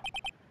dumb, Emma.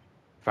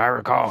 If I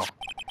recall,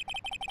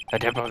 the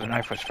tip of the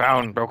knife was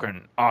found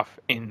broken off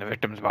in the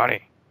victim's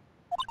body.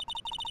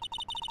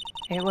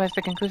 It was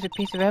the conclusive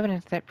piece of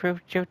evidence that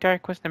proved Joe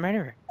Dark was the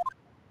murderer.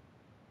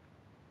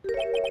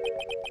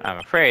 I'm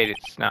afraid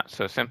it's not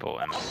so simple,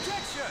 Emma.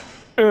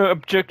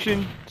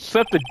 Objection!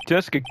 Slap the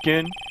desk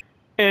again.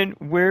 And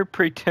where,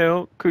 pray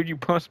tell, could you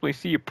possibly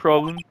see a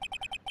problem?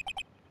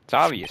 It's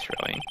obvious,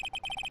 really.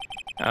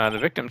 The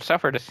victim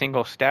suffered a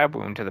single stab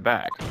wound to the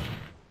back.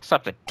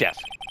 Stop the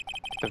desk.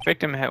 The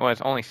victim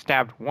was only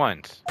stabbed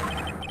once.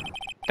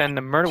 Then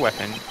the murder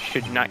weapon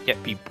should not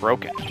yet be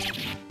broken.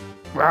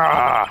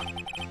 Ah,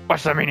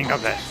 what's the meaning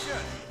of this?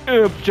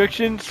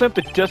 Objection! Slap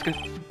the desk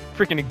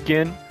freaking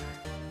again.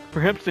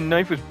 Perhaps the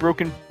knife was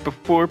broken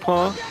before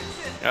Paw?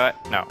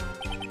 No.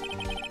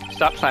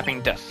 Stop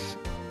slapping desks.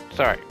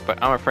 Sorry,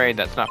 but I'm afraid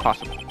that's not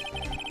possible.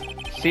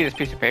 See this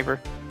piece of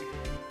paper?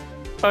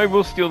 I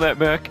will steal that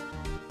back.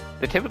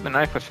 The tip of the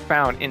knife was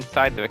found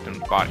inside the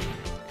victim's body.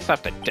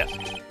 Slap the desk.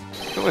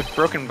 If it was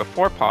broken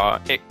before Paw,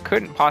 it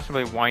couldn't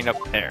possibly wind up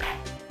there.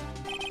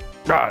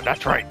 Ah,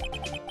 that's right.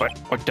 But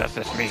what does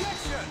this mean?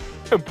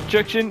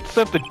 Objection!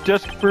 Slap the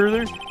desk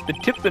further. The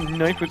tip of the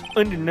knife was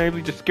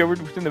undeniably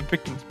discovered within the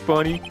victim's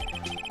body.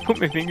 Put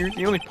my finger.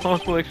 The only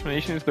possible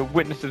explanation is the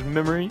witness's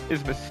memory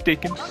is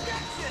mistaken.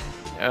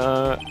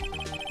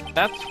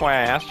 That's why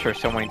I asked her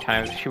so many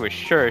times if she was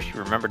sure she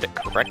remembered it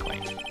correctly.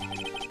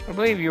 I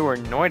believe you were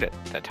annoyed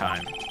at the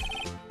time,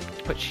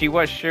 but she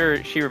was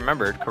sure she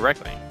remembered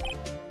correctly.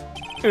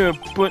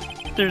 But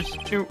there's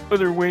no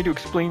other way to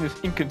explain this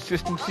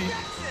inconsistency.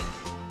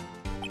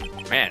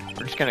 Man,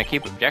 we're just gonna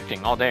keep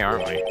objecting all day,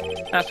 aren't we?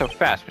 Not so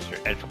fast, Mr.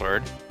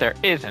 Edgelord. There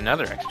is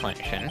another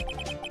explanation.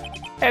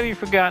 Have you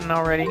forgotten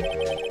already?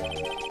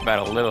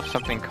 About a little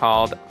something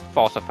called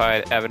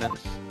falsified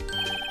evidence.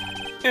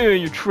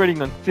 You're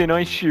treading on thin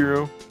ice,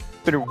 Shero.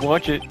 Better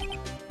watch it.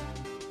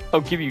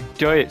 I'll give you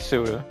diet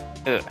soda.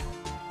 Ugh.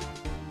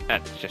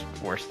 That's just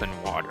worse than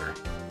water.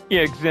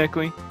 Yeah,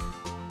 exactly.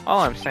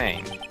 All I'm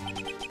saying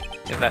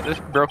is that this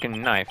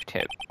broken knife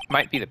tip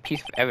might be the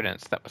piece of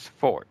evidence that was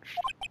forged.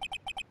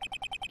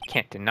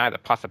 Can't deny the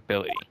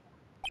possibility.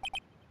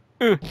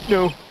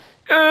 No.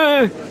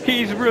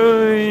 He's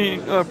right.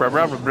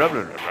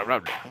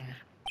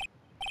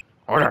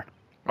 Order!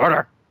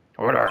 Order!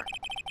 Order!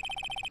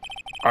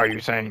 Are you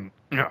saying...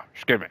 No,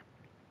 excuse me.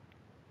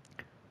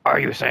 Are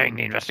you saying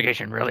the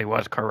investigation really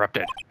was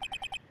corrupted?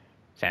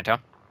 Santo?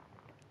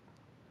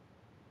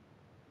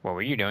 What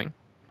were you doing?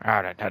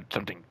 I had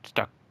something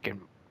stuck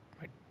in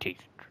my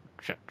teeth.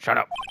 Shut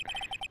up.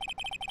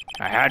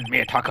 I had me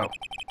a taco.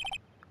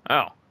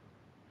 Oh.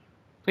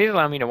 Please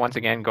allow me to once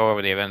again go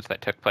over the events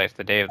that took place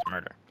the day of the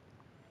murder.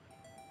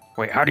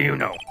 Wait, how do you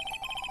know?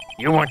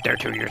 You weren't there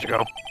 2 years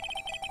ago.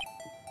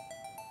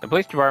 The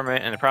police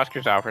department and the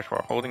prosecutor's office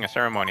were holding a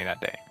ceremony that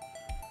day.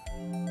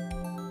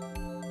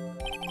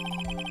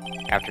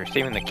 After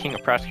receiving the King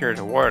of Prosecutors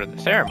Award at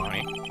the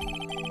ceremony,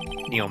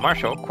 Neil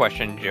Marshall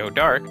questioned Joe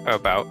Dark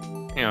about,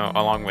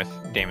 along with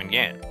Damon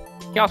Gant.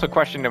 He also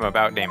questioned him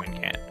about Damon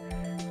Gant.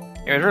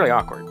 It was really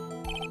awkward.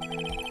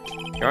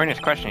 During his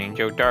questioning,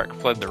 Joe Dark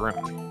fled the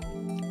room.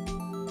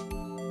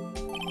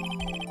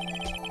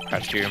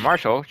 Prosecutor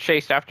Marshall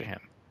chased after him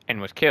and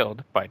was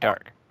killed by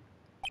Dark.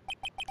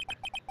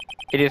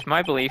 It is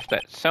my belief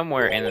that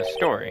somewhere in the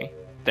story,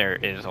 there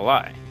is a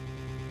lie.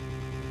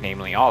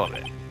 Namely, all of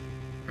it.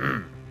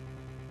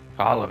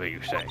 All of it,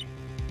 you say?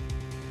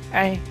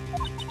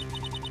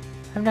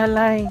 I'm not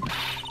lying.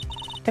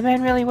 The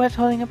man really was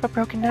holding up a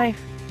broken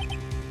knife.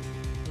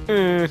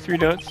 3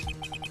 dots.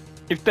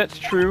 If that's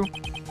true,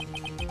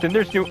 then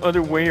there's no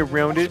other way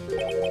around it.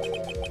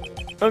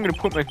 I'm gonna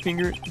put my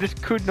finger. This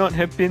could not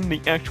have been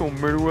the actual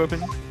murder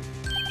weapon.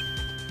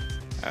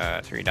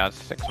 3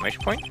 dots,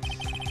 exclamation point.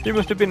 There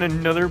must have been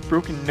another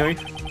broken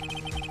knife.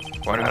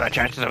 What are the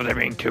chances of there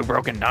being 2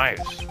 broken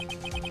knives?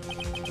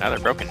 Another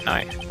broken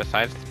knife,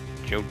 besides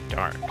Joe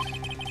Dark's.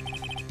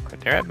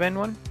 Could there have been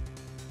one?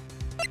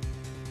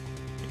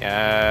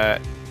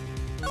 There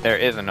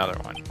is another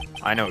one.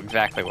 I know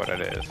exactly what it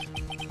is.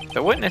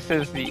 The witness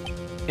is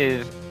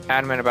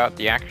adamant about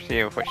the accuracy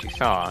of what she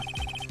saw.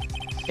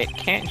 It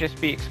can't just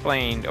be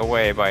explained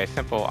away by a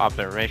simple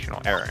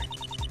observational error.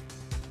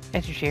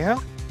 Mr.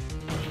 Shero?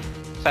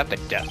 Slap the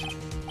desk.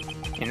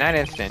 In that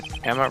instant,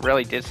 Emma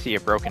really did see a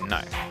broken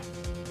knife.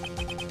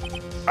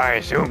 I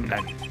assume,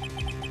 then,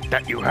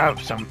 that you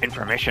have some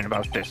information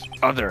about this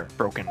other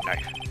broken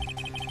knife.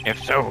 If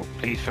so,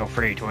 please feel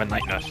free to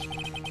enlighten us.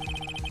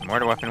 The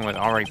murder weapon was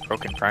already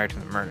broken prior to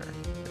the murder.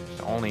 There's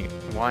only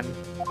one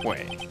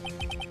way.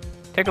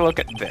 Take a look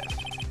at this.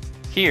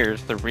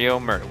 Here's the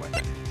real murder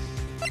weapon.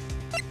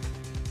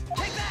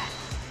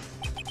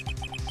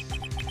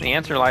 The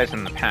answer lies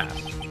in the past.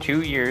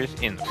 2 years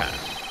in the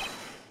past.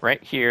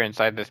 Right here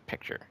inside this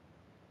picture.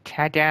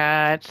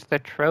 Ta-da! It's the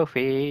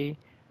trophy.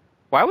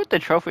 Why would the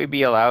trophy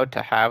be allowed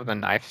to have the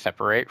knife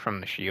separate from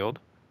the shield?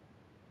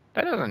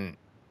 That doesn't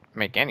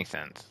make any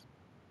sense.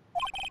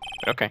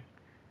 But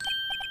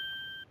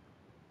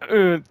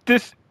okay.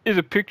 This is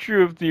a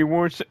picture of the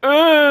awards.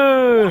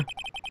 What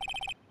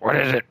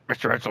is it,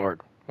 Mr. Edgelord?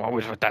 What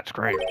was with that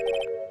scream?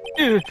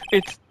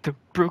 It's the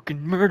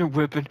broken murder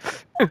weapon.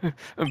 I'm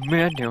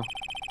mad now.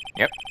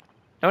 Yep.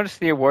 Notice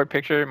the award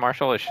picture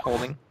Marshall is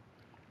holding?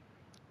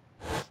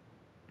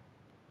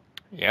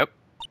 Yep.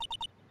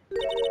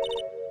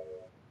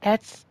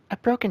 That's a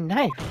broken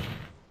knife.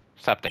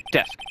 Stop the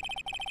desk.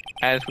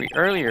 As we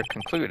earlier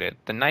concluded,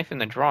 the knife in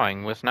the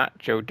drawing was not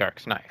Joe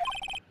Dark's knife.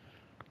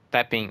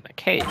 that being the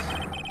case,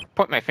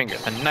 point my finger,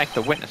 the knife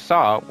the witness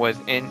saw was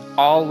in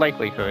all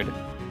likelihood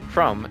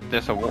from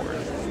this award.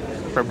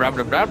 Blah, blah,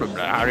 blah, blah, blah,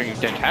 blah. How do you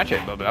detach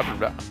it? Blah, blah, blah,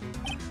 blah.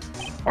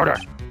 Order!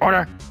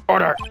 Order!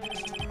 Order!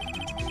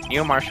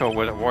 Neil Marshall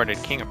was awarded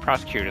King of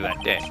Prosecutor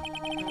that day.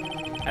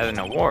 As an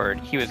award,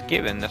 he was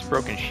given this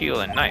broken shield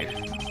and knife.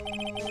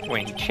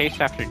 When he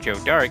chased after Joe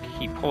Dark,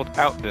 he pulled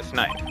out this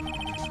knife.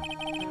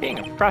 Being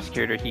a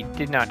prosecutor, he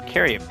did not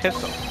carry a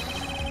pistol.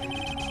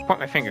 Point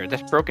my finger,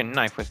 this broken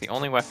knife was the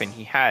only weapon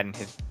he had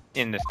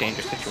in this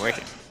dangerous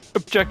situation.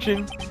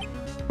 Objection!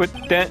 But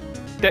that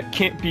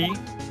can't be.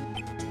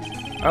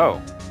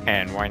 Oh,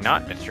 and why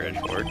not, Mr.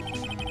 Edgelord?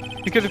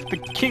 Because if the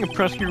King of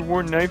Prosecutor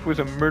wore knife was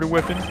a murder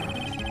weapon,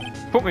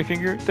 point my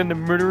finger, then the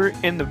murderer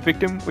and the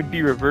victim would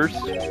be reversed.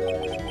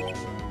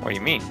 What do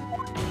you mean?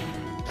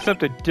 Stop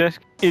the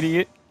desk,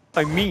 idiot.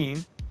 I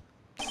mean,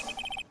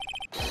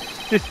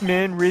 this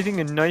man raising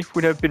a knife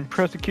would have been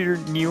Prosecutor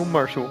Neil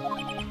Marshall.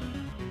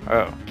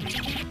 Oh.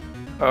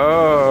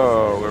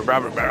 Oh.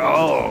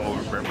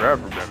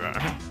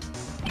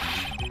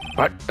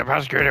 But the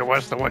prosecutor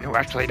was the one who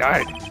actually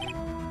died.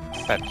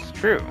 That's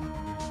true.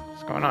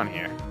 What's going on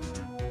here?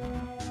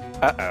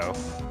 Uh-oh.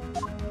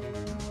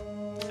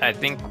 I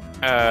think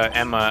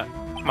Emma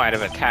might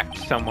have attacked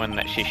someone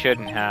that she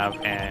shouldn't have,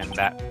 and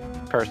that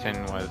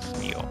person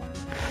was Neil.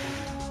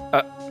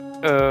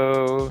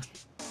 Uh-oh.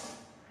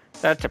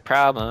 That's a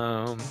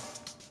problem.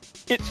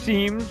 It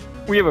seems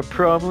we have a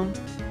problem,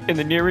 and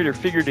the narrator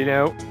figured it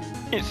out.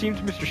 It seems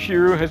Mr.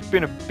 Shero has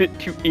been a bit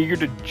too eager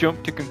to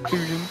jump to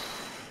conclusions.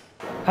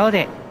 Hold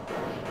it.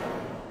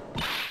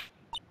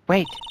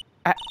 Wait.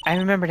 I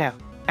remember now.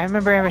 I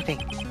remember everything.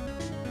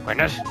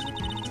 Witness?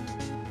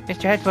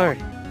 Mr. Edgelord,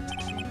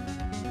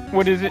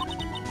 What is it?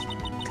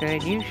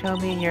 could you show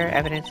me your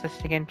evidence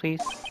list again, please?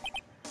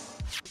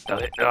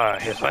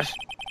 His list?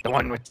 The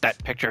one with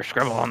that picture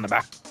scribbled on the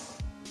back?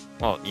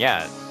 Well,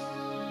 yeah.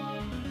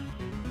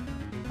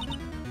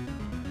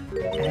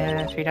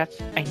 3 dots.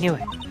 I knew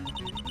it.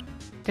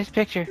 This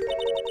picture.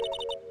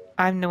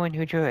 I'm the one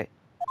who drew it.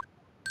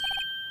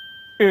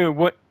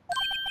 What?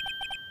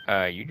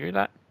 You drew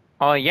that?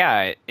 Oh,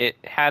 yeah, it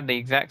had the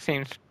exact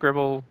same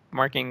scribble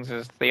markings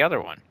as the other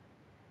one.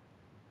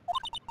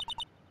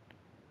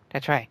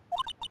 That's right.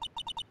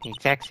 The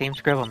exact same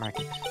scribble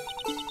markings.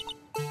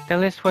 The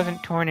list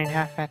wasn't torn in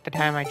half at the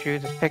time I drew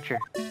this picture.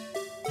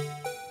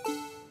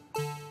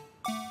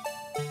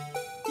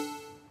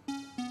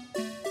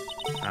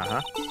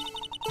 Uh-huh.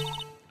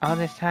 All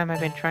this time I've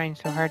been trying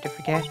so hard to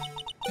forget.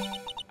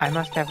 I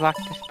must have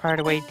locked this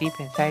part away deep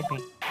inside me.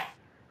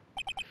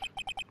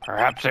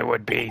 Perhaps it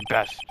would be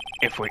best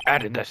if we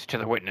added this to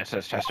the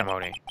witness's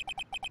testimony.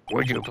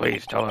 Would you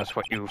please tell us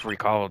what you've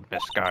recalled,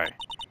 Miss Sky?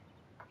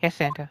 Yes,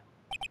 Santa.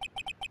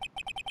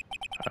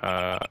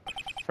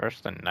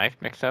 First the knife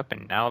mix-up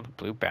and now the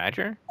blue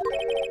badger?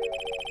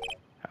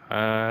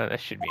 That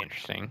should be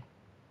interesting.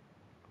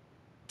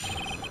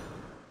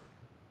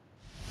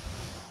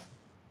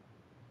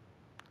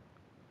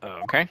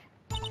 Okay.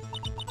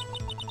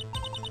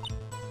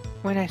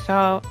 When I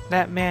saw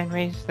that man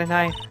raise the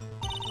knife,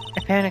 I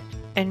panicked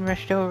and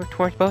rushed over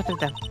towards both of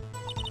them.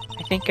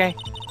 I think I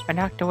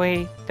knocked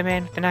away the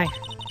man with the knife.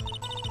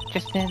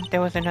 Just then,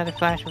 there was another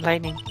flash of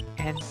lightning,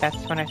 and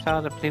that's when I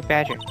saw the blue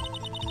badger.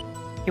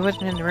 He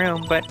wasn't in the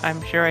room, but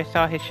I'm sure I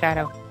saw his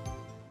shadow.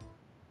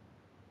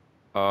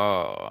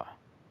 Oh.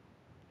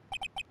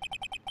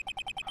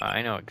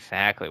 I know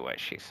exactly what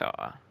she saw.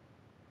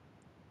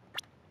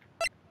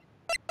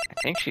 I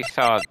think she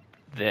saw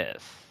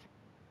this,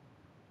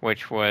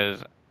 which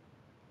was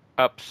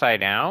upside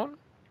down?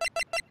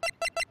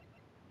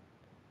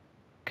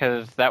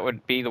 Because that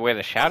would be the way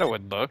the shadow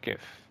would look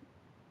if...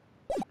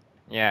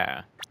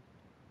 Yeah.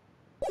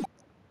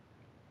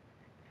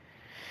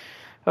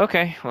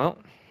 Okay, well,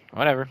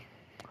 whatever.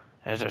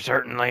 This is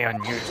certainly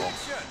unusual.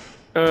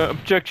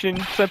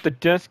 Objection. Slap the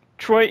desk.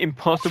 Try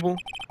impossible.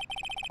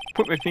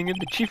 Put my finger.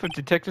 The chief of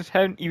detectives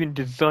hadn't even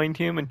designed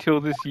him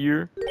until this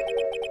year.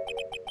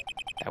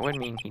 That would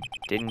mean he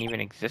didn't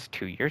even exist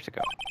 2 years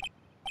ago.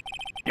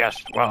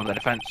 Yes, well, the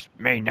defense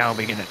may now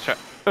begin its...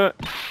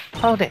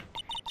 Hold it.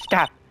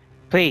 Stop.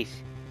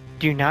 Please.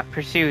 Do not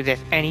pursue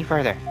this any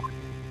further.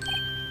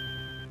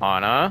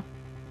 Anna?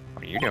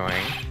 What are you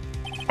doing?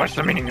 What's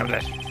the meaning of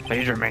this?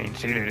 Please remain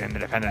seated in the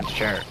defendant's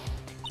chair.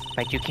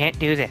 But you can't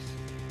do this.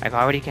 I've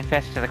already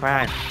confessed to the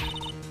crime.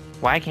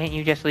 Why can't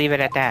you just leave it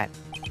at that?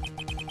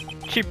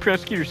 Chief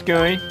Prosecutor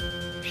Sky.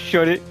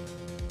 Shut it.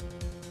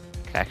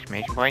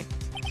 Exclamation point.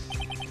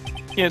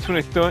 Yeah, that's what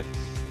I thought.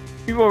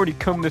 We've already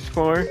come this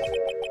far.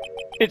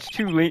 It's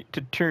too late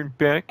to turn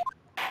back.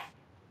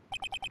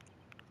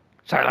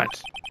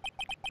 Silence.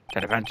 The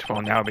defense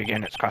will now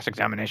begin its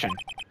cross-examination.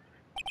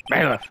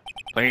 Bailiff,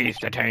 please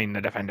detain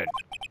the defendant.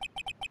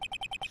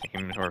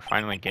 Seems we're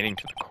finally getting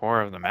to the core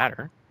of the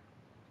matter.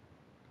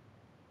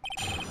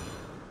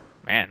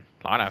 Man,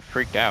 Lana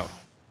freaked out.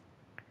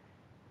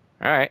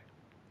 Alright.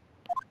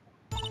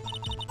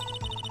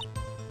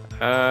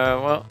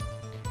 Well...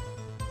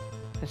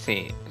 Let's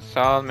see.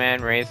 Saw a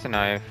man raise the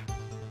knife.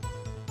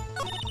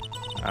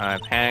 I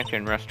panicked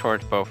and rushed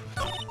towards both of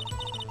them.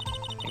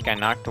 I think I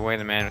knocked away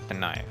the man with the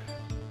knife.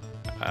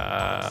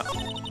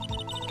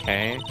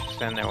 Okay, just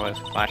then there was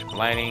a flash of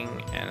lighting,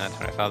 and that's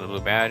when I saw the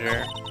blue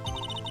badger.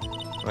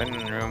 I went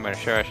in the room, but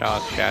sure I saw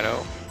his shadow.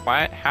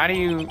 What? How do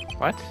you...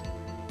 What?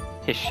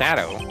 His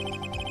shadow?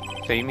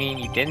 So you mean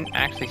you didn't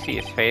actually see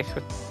his face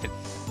with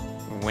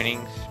its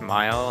winning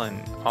smile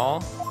and all?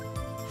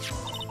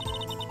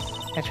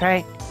 That's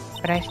right,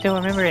 but I still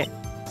remember it.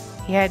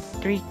 He had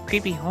 3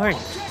 creepy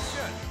horns.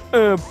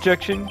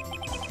 Objection.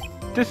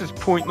 This is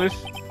pointless.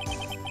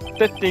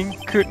 That thing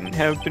couldn't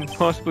have been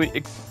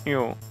possibly,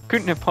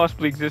 couldn't have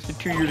possibly existed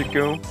 2 years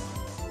ago.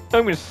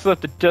 I'm gonna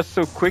slap the dust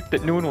so quick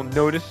that no one will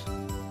notice.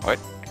 What?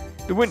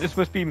 The witness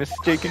must be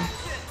mistaken.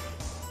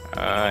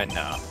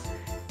 No.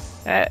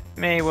 That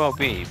may well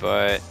be,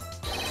 but...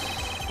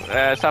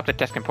 stop the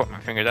desk and point my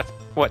finger. That's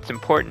what's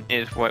important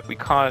is what we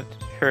caused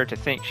her to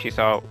think she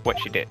saw what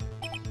she did.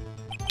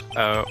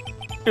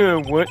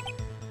 What?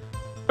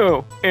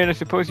 Oh, and I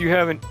suppose you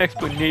have an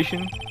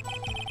explanation?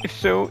 If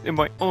so, then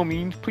by all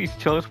means, please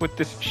tell us what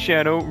this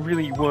shadow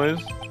really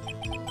was.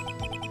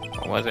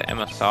 What was it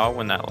Emma saw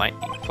when that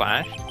lightning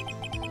flashed?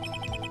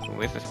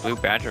 Who is this blue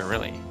badger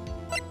really?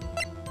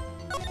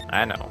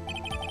 I know.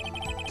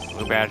 The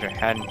blue badger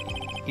hadn't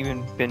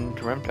even been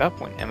dreamt up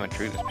when Emma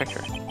drew this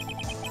picture.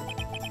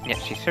 Yet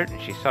she's certain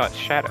she saw its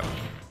shadow.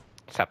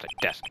 Stop the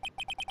desk.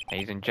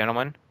 Ladies and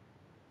gentlemen,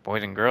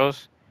 boys and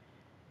girls,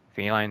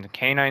 felines and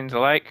canines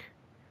alike,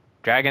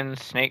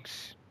 dragons,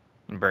 snakes,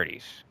 and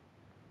birdies.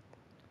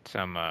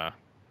 Some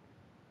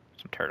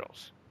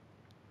turtles.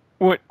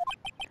 What?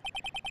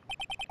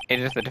 It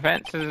is the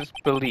defense's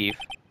belief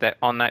that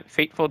on that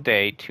fateful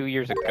day 2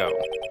 years ago,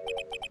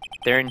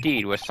 there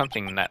indeed was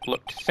something that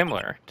looked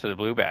similar to the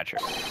blue badger.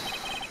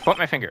 Point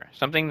my finger.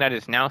 Something that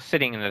is now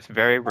sitting in this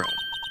very room.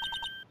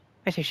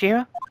 Mr.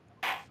 Shero?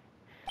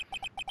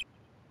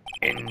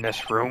 In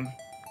this room?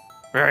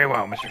 Very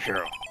well, Mr.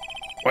 Shero.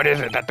 What is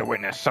it that the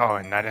witness saw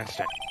in that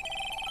instant?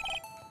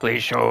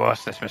 Please show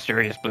us this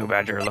mysterious blue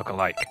badger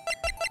look-alike.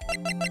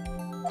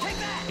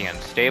 The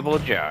unstable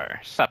jar.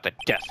 Stop the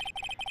desk.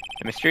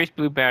 The mysterious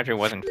blue badger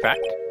was in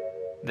fact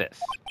this.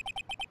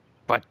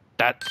 But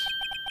that's...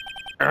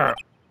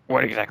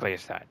 what exactly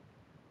is that?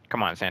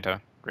 Come on,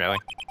 Santa. Really?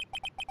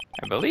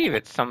 I believe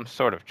it's some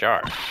sort of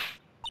jar.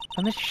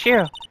 Oh, Mr.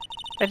 Shero,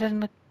 that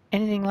doesn't look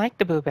anything like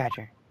the blue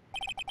badger.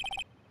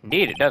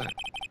 Indeed, it doesn't.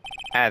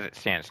 As it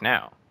stands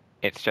now,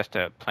 it's just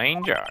a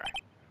plain jar.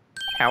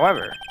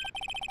 However,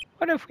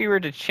 what if we were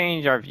to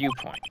change our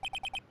viewpoint?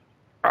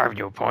 Our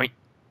viewpoint?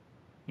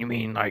 You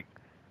mean, like,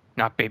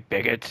 not be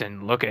bigots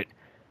and look at,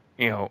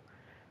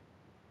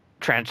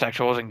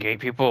 transsexuals and gay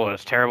people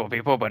as terrible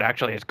people, but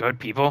actually as good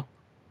people?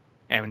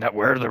 And that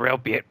we're the real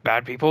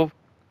bad people?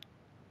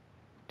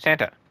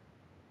 Santa,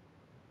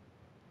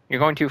 you're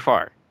going too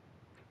far.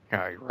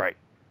 Yeah, you're right.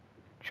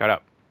 Shut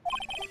up.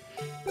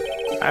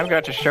 I've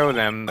got to show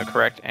them the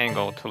correct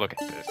angle to look at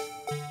this.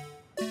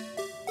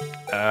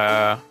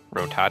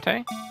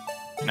 Rotate?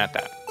 Not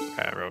that.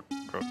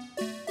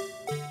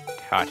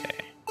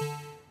 Rotate.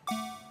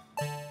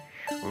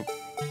 Swoop.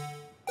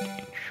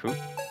 Swoop.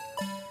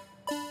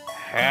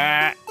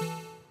 Ha!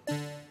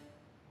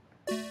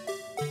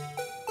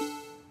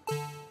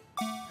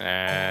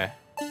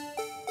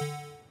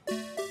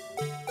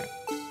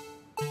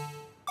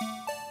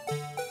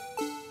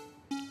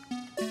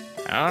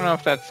 I don't know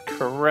if that's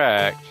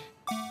correct.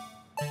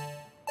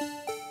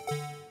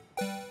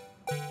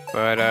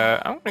 But,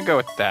 I'm gonna go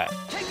with that.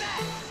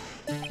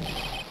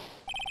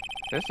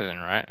 This isn't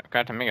right. I've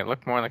got to make it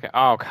look more like a...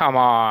 Oh, come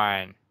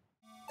on!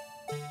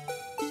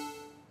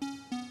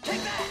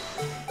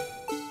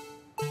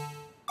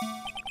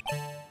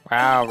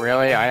 Wow,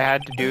 really? I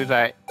had to do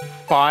that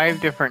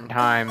 5 different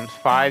times,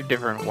 5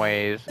 different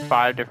ways,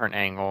 5 different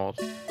angles.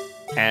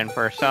 And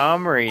for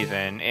some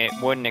reason, it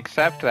wouldn't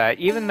accept that,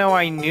 even though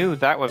I knew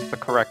that was the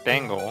correct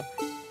angle.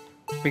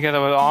 Because I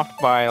was off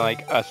by,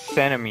 like, a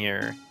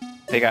centimeter.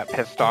 They got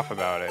pissed off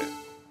about it.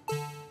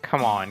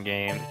 Come on,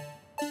 game.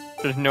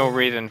 There's no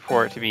reason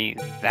for it to be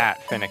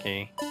that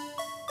finicky.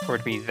 For it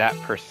to be that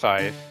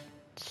precise.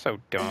 It's so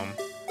dumb.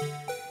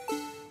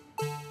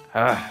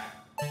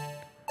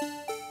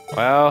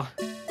 Well,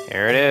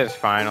 here it is,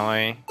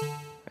 finally.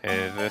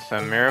 Is this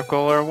a miracle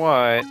or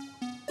what?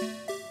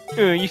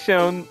 You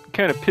sound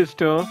kind of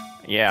pissed off.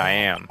 Yeah, I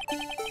am.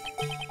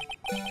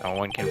 No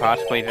one can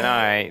possibly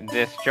deny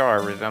this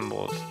jar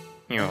resembles,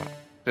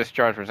 this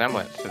jar's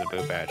resemblance to the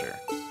blue badger.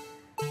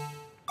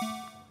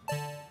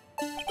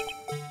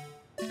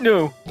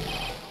 No.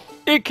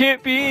 It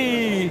can't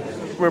be!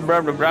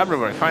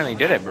 I finally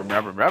did it.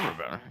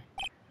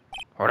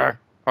 Order!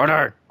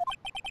 Order!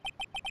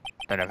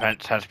 The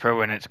defense has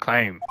proven its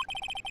claim.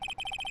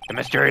 The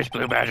mysterious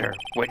blue badger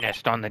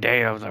witnessed on the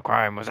day of the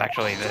crime was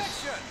actually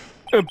this.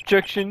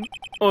 Objection.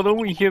 Although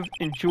we have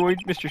enjoyed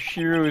Mr.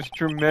 Shero's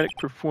dramatic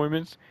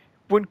performance,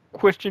 one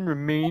question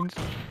remains.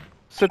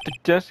 Set the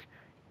desk.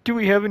 Do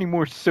we have any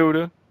more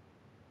soda?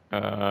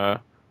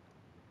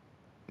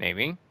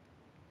 Maybe.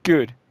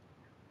 Good.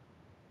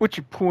 What's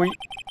your point?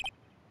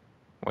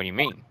 What do you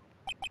mean?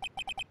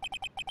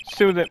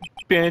 So that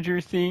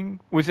badger thing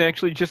was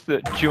actually just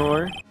the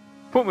jar?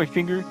 Point my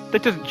finger.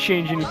 That doesn't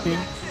change anything.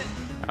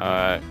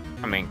 I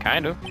mean,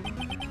 kind of.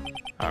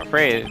 I'm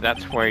afraid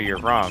that's where you're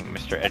wrong,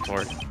 Mr.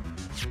 Edgelord.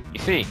 You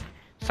see,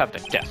 stop the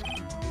desk.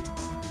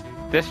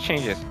 This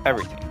changes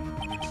everything.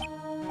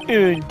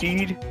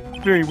 Indeed.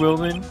 Very well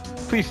then.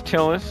 Please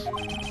tell us.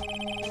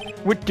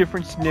 What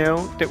difference now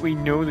that we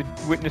know the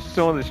witness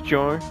saw this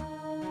jar?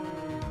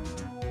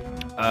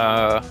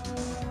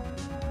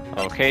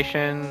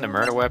 Location, the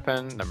murder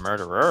weapon, the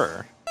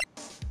murderer.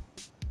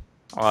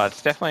 Well,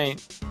 it's definitely,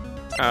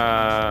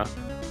 that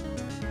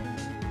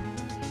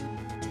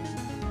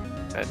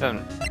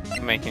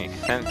doesn't make any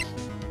sense.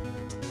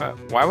 But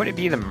why would it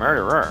be the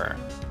murderer?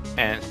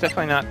 And it's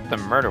definitely not the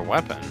murder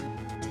weapon.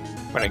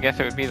 But I guess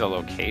it would be the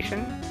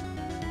location?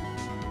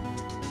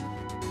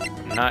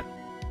 I'm not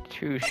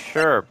too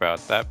sure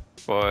about that,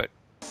 but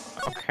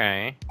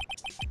okay.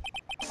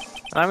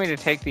 Allow me to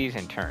take these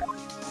in turn.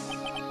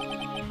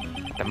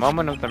 At the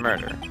moment of the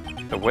murder,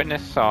 the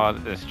witness saw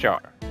this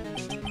jar.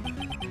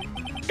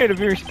 At a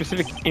very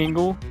specific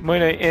angle,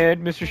 might I add,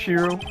 Mr.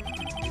 Shero?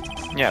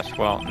 Yes,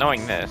 well,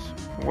 knowing this,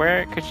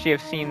 where could she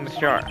have seen this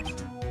jar?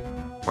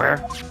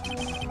 Where?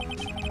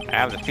 I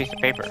have this piece of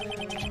paper.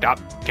 Stop.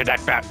 Get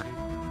that back.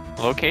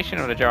 The location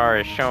of the jar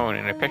is shown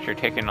in a picture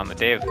taken on the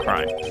day of the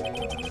crime.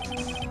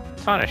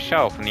 It's on a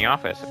shelf in the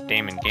office of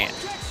Damon Gant.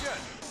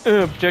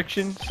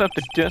 Objection. Stop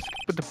the desk,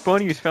 but the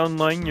body was found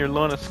lying near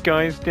Lana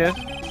Sky's desk.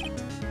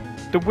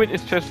 The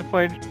witness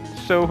testified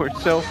so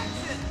herself.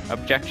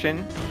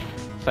 Objection.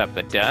 Slap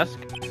the desk.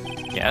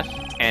 Yes,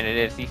 and it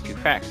is these two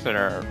facts that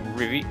are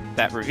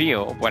that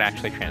reveal what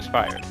actually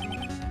transpired.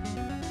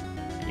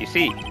 You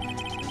see,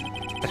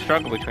 the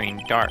struggle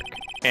between Dark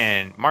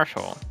and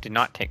Marshall did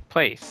not take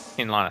place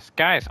in Lana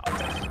Sky's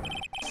office.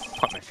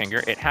 Point my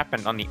finger, it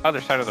happened on the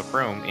other side of the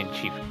room in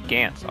Chief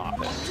Gant's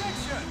office.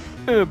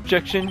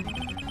 Objection.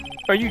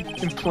 Are you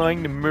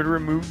implying the murderer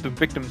moved the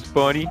victim's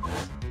body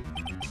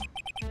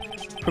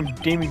from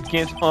Damon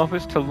Gant's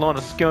office to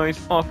Lana Sky's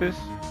office?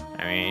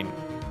 I mean,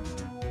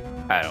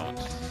 I don't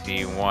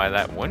see why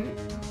that wouldn't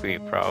be a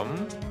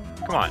problem.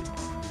 Come on.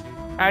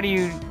 How do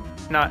you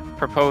not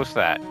propose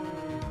that?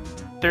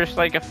 There's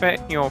like a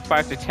 5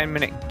 to 10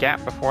 minute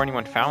gap before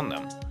anyone found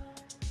them.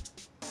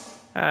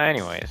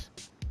 Anyways.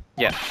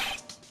 Yes.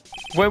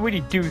 Why would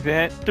he do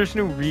that? There's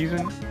no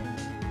reason.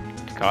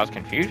 To cause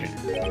confusion.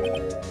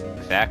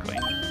 Exactly.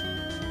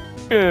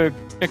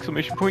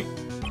 Exclamation point.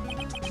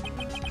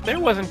 If there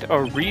wasn't a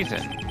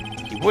reason,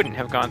 he wouldn't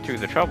have gone through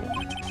the trouble.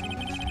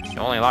 The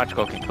only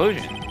logical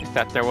conclusion is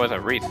that there was a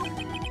reason.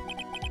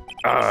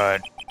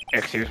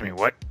 Excuse me,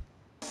 what?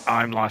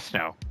 I'm lost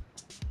now.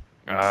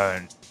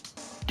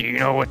 Do you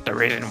know what the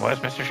reason was,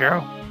 Mr.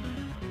 Shero?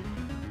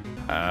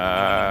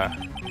 I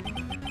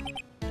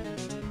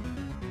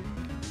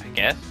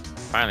guess.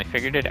 Finally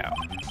figured it out.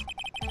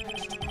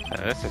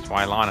 So this is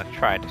why Lana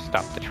tried to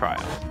stop the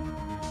trial.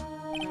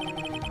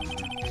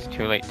 It's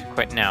too late to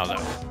quit now,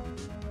 though.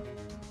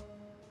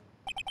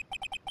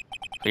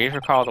 Please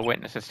recall the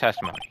witness's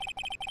testimony.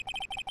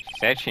 She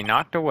said she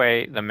knocked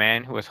away the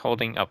man who was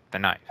holding up the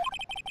knife.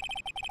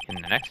 In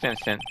the next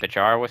instant, the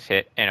jar was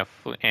hit and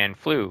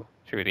flew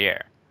through the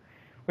air.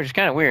 Which is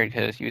kind of weird,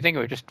 because you would think it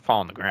would just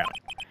fall on the ground.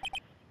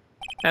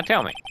 Now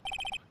tell me,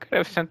 could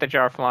have sent the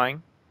jar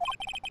flying?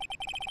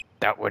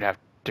 That would have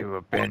to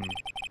have been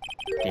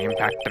the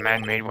impact the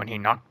man made when he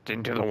knocked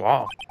into the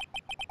wall.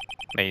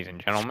 Ladies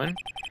and gentlemen,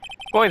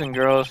 boys and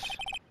girls,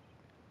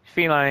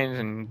 felines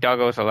and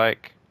doggos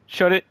alike.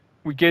 Shut it.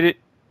 We get it.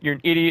 You're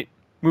an idiot.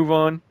 Move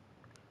on.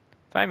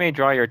 If I may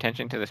draw your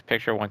attention to this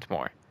picture once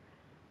more.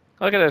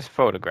 Look at this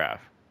photograph.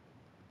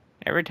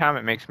 Every time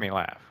it makes me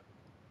laugh.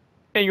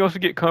 And you also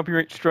get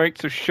copyright strike,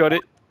 so shut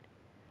it.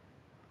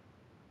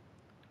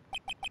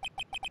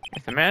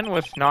 If the man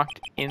was knocked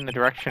in the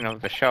direction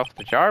of the shelf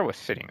the jar was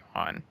sitting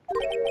on,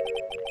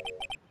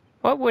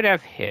 what would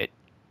have hit?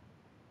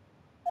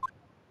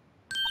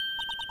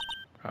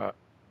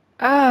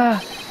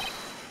 A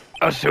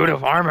suit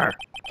of armor,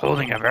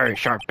 holding a very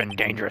sharp and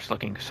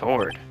dangerous-looking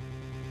sword.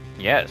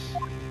 Yes.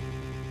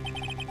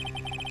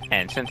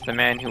 And since the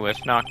man who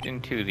was knocked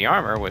into the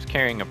armor was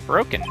carrying a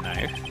broken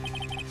knife,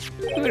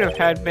 it would have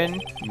had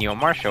been Neil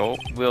Marshall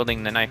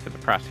wielding the knife of the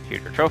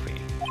prosecutor trophy.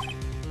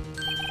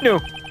 No,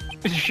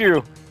 Mr.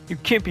 Shero, you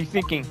can't be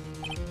thinking.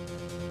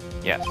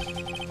 Yes.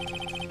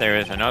 There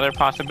is another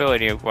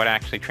possibility of what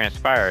actually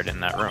transpired in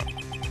that room.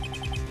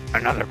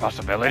 Another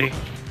possibility?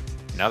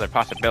 Another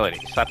possibility.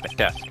 Slap the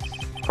desk.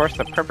 Of course,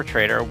 the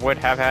perpetrator would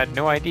have had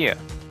no idea,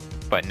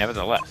 but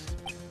nevertheless.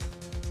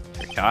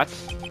 Your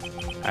thoughts?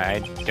 I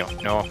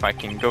don't know if I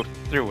can go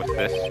through with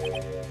this.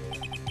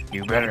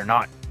 You better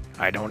not.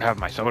 I don't have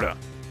my soda.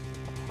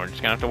 We're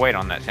just gonna have to wait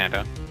on that,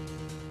 Santa.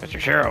 Mr.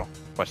 Shero,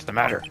 what's the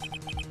matter?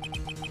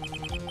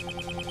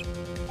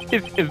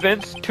 If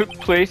events took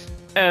place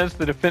as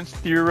the defense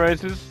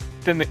theorizes,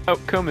 then the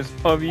outcome is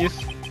obvious.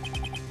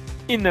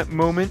 In that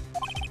moment,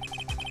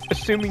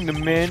 assuming the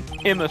man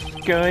Emma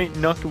Sky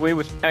knocked away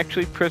was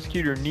actually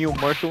prosecutor Neil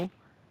Marshall,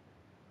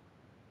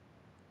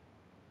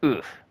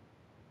 Ugh.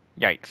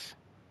 Yikes.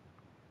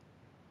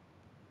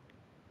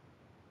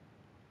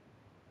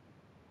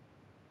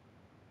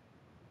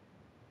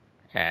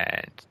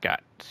 And it's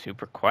got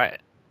super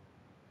quiet.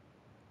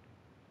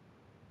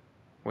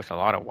 With a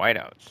lot of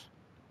whiteouts.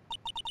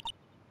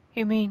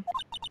 You mean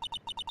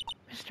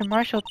Mr.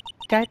 Marshall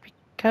died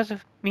because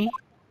of me?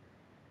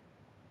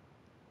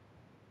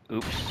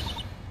 Oops.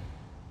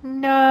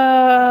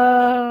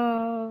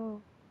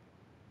 No.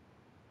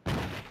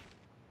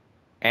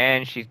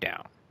 And she's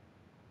down.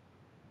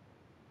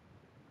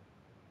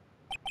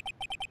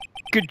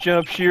 Good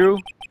job, Shero.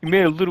 You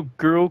made a little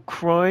girl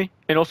cry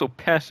and also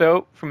pass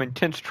out from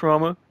intense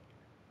trauma.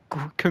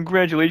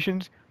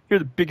 Congratulations. You're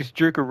the biggest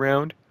jerk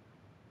around.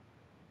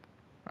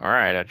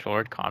 Alright,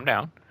 Edgelord, calm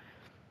down.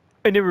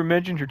 I never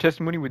imagined her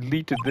testimony would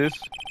lead to this.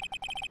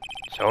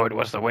 So it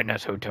was the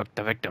witness who took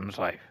the victim's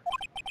life,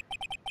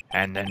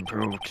 and then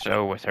proved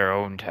so with her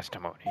own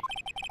testimony.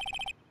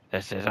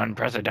 This is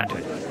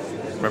unprecedented.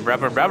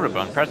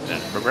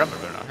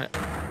 Unprecedented.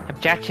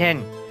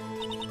 Objection.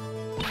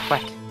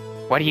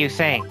 What are you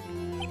saying?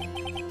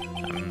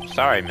 I'm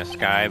sorry, Miss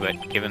Sky,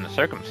 but given the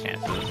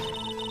circumstances...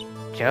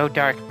 Joe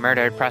Dark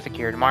murdered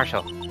Prosecutor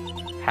Marshall.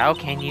 How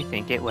can you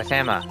think it was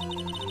Emma?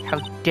 How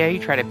dare you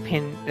try to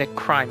pin the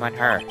crime on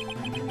her?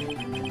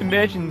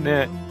 Imagine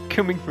that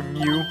coming from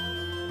you.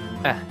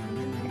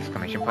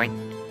 Exclamation point.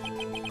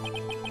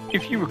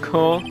 If you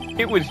recall,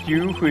 it was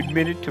you who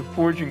admitted to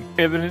forging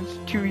evidence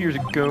 2 years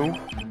ago.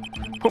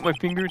 Put my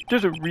finger,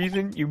 there's a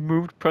reason you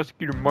moved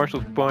Prosecutor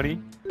Marshall's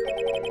body.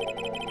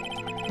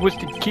 Was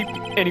to keep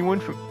anyone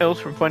else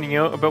from finding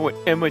out about what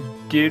Emma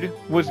did,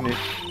 wasn't it?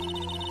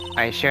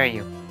 I assure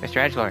you,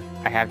 Mr. Edgelord,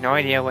 I have no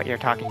idea what you're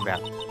talking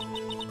about.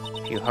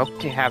 If you hope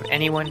to have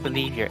anyone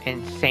believe your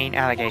insane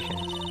allegations,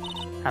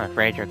 I'm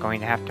afraid you're going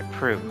to have to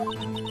prove,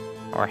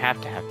 or have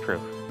to have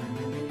proof.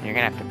 And you're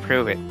going to have to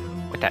prove it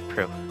with that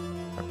proof,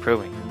 or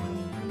proving.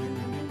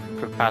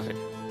 Proof positive.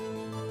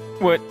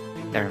 What?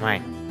 Never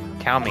mind.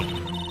 Tell me,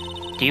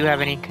 do you have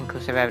any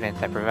conclusive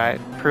evidence that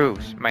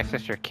proves my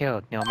sister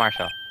killed Neil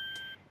Marshall?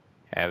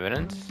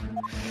 Evidence?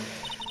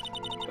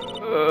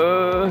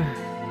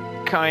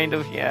 Kind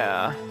of,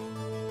 yeah.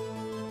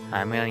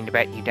 I'm willing to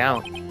bet you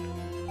don't.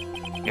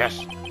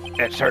 Yes,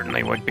 it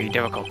certainly would be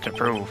difficult to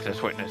prove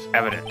this witness'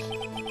 evidence.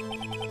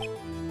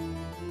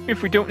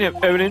 If we don't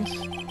have evidence,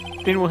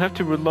 then we'll have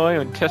to rely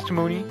on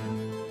testimony.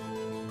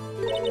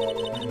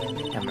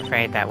 I'm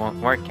afraid that won't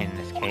work in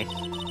this case.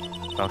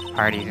 Both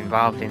parties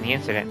involved in the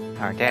incident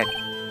are dead.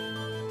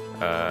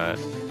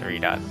 3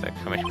 dots,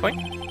 exclamation point.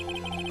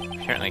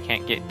 Certainly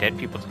can't get dead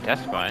people to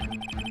testify.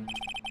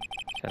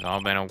 It's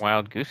all been a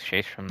wild goose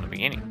chase from the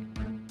beginning.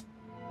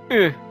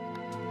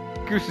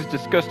 Goose is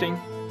disgusting.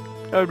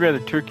 I would rather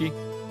turkey.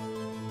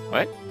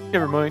 What?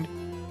 Never mind.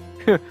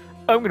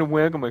 I'm gonna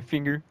wag on my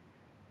finger.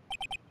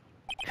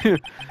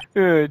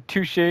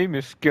 Touche,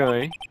 Miss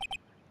Sky.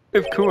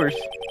 Of course.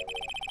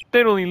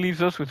 That only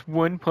leaves us with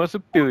one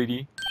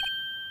possibility.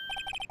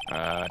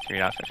 3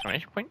 dots,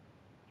 exclamation point?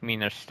 You mean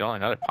there's still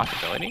another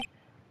possibility?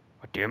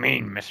 What do you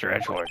mean, Mr.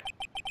 Edgelord?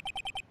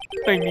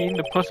 I mean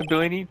the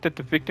possibility that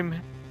the victim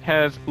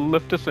has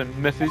left us a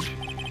message.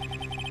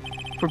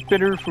 For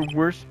better or for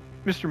worse,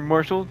 Mr.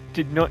 Marshall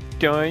did not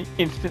die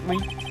instantly.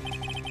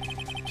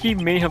 He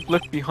may have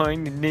left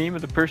behind the name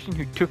of the person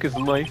who took his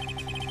life,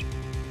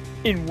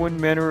 in one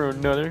manner or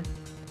another.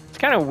 It's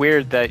kind of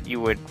weird that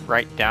you would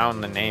write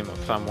down the name of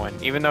someone,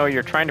 even though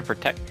you're trying to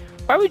protect...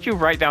 Why would you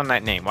write down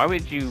that name? Why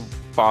would you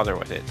bother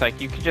with it? It's like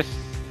you could just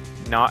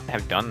not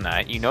have done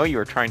that. You know you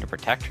were trying to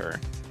protect her.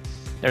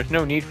 There's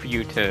no need for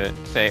you to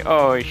say,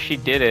 oh, she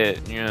did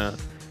it, you know,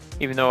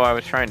 even though I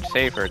was trying to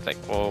save her. It's like,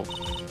 well,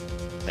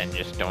 then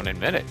just don't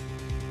admit it.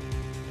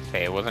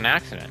 Say it was an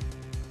accident.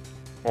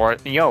 Or,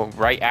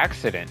 write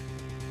accident.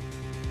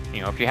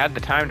 If you had the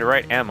time to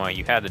write Emma,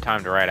 you had the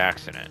time to write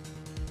accident.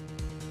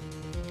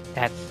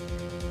 That's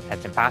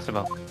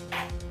impossible.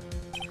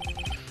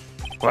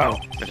 Well,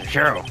 Mr.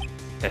 Shero,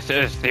 this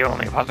is the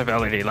only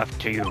possibility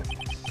left to you.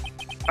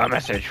 A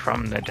message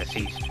from the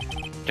deceased.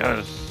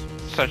 Does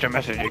such a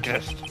message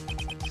exist?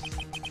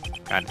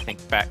 Got to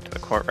think back to the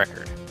court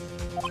record.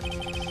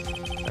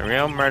 The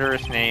real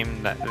murderous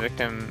name that the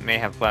victim may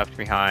have left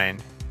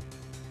behind.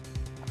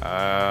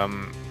 I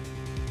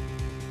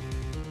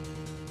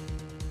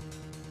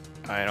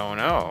don't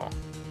know.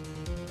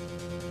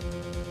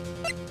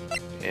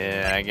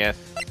 Yeah, I guess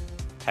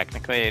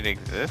technically it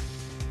exists.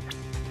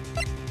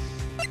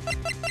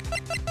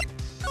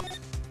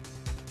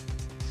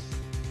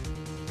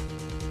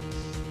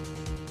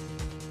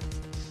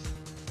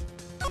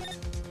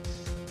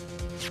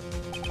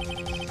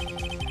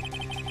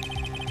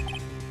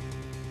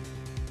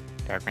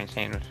 Darkman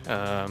stain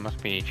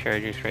must be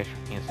cherry juice raised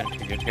from the incident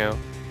 2 years ago.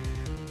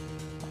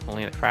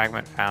 Only the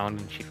fragment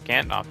found in Chief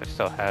Gant's office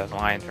still has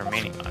lines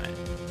remaining on it.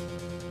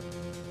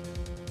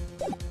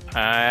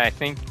 I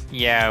think,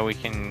 yeah, we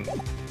can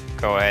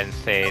go ahead and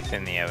say it's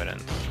in the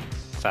evidence.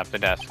 Stop the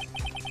desk.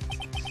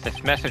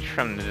 This message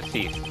from the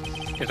deceased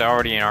is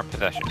already in our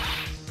possession.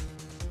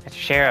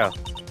 Mr.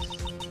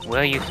 Shero,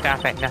 Will you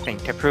stop at nothing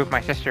to prove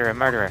my sister a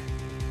murderer?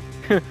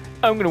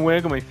 I'm gonna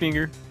waggle my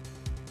finger.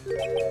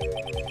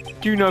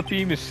 Do not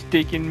be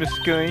mistaken, Miss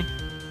Sky.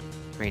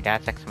 3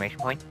 dots, exclamation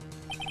point.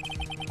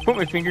 Point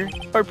my finger.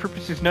 Our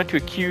purpose is not to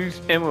accuse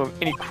Emma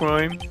of any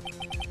crime.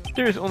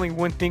 There is only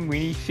one thing we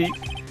need to seek.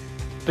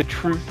 The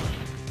truth.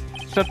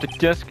 Stop the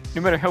desk,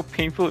 no matter how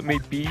painful it may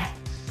be.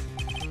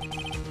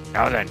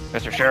 Now then,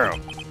 Mr. Shero,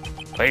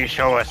 please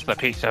show us the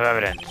piece of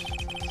evidence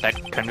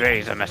that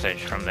conveys a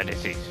message from the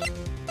deceased.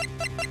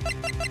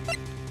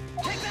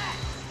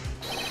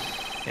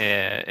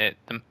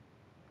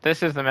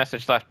 This is the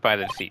message left by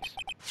the deceased.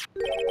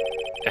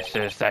 This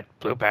is that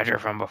blue badger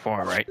from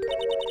before, right?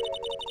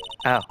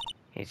 Oh,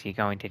 is he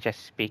going to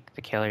just speak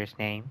the killer's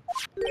name?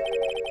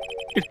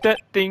 If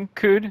that thing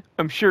could,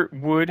 I'm sure it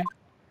would.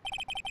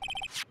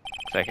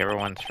 Looks like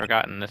everyone's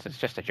forgotten this is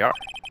just a jar.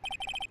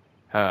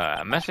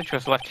 A message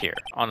was left here,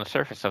 on the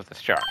surface of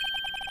this jar.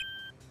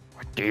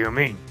 What do you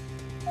mean?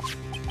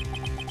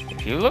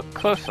 If you look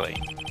closely,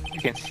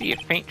 you can see a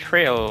faint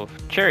trail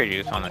of cherry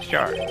juice on this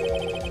jar.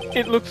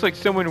 It looks like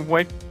someone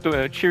wiped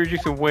the cherry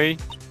juice away.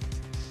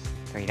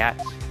 3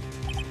 dots.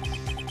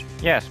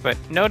 Yes, but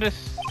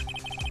notice,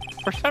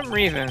 for some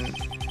reason,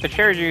 the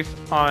cherry juice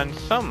on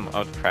some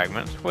of the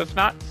fragments was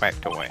not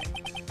wiped away.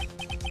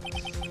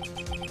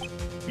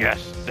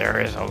 Yes, there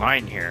is a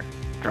line here,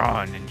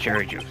 drawn in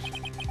cherry juice.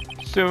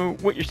 So,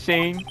 what you're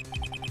saying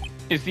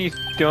is these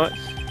dots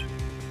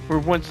were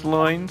once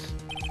lines?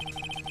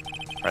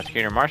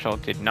 Prosecutor Marshall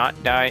did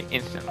not die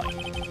instantly.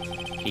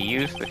 He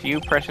used the few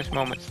precious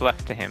moments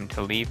left to him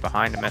to leave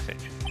behind a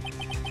message.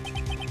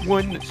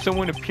 One that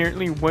someone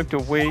apparently wiped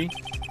away,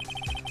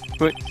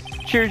 but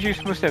cherry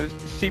juice must have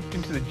seeped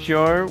into the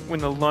jar when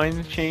the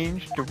lines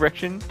changed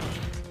direction.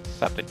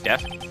 Stop the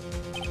desk?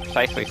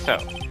 Precisely so.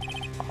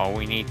 All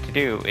we need to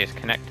do is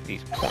connect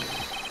these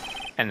points,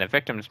 and the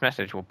victim's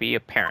message will be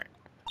apparent.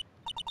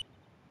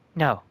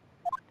 No.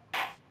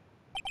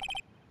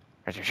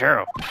 Mr.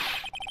 Shero,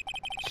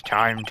 it's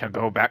time to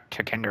go back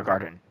to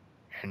kindergarten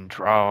and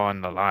draw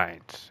on the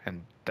lines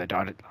and the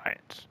dotted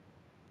lines.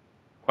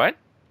 What?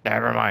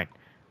 Never mind.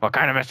 What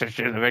kind of message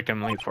did the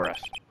victim leave for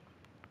us?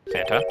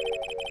 Santa?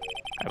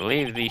 I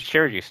believe these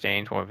cherry juice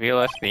stains will reveal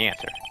us the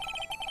answer.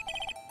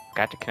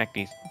 Got to connect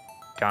these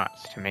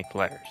dots to make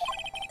letters.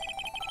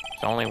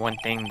 There's only one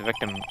thing the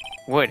victim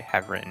would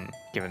have written,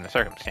 given the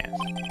circumstance.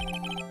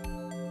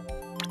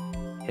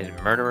 His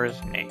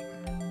murderer's name.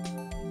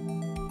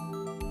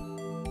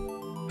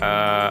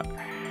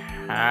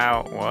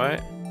 What?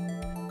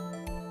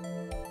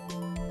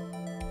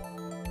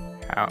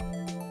 How?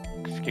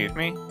 Excuse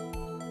me?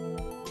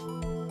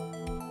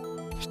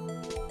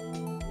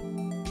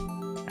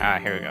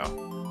 Here we go.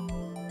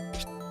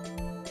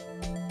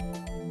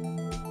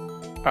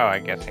 Oh, I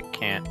guess I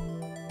can't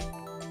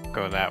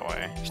go that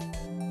way.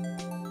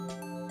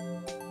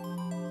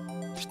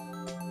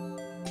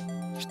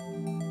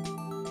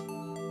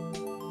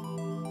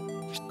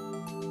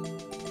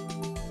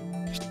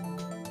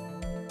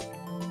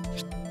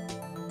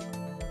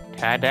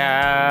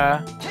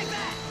 Ta-da!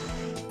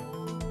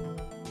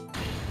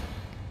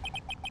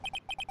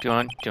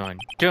 Dun dun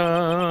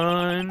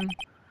dun!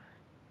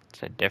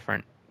 It's a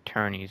different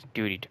attorney's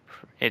duty to...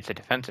 It's a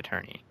defense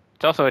attorney.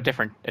 It's also a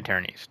different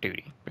attorney's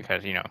duty,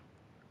 because, you know,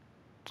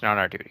 it's not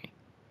our duty.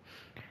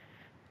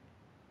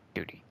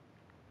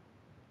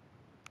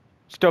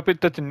 Stop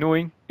it, that's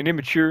annoying and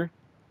immature.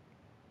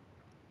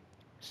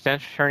 It's the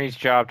attorney's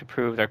job to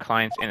prove their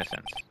client's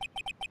innocence.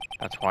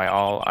 That's why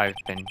all I've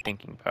been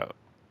thinking about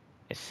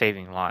is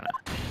saving Lana.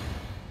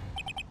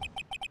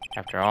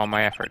 After all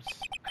my efforts,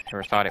 I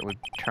never thought it would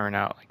turn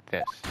out like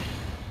this.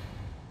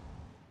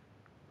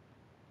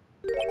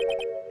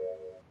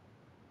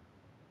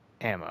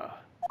 Emma.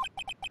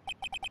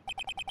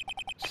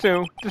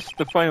 So, this is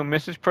the final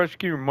message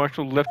Prosecutor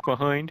Marshall left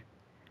behind?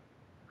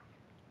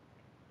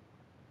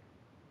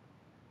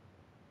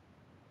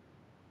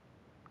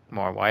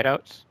 More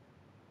whiteouts?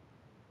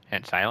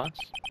 And silence?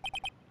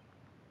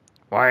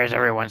 Why is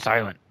everyone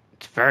silent?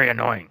 It's very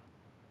annoying.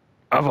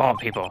 Of all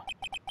people,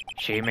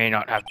 she may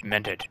not have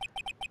meant it,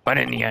 but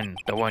in the end,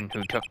 the one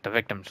who took the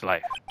victim's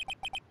life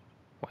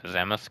was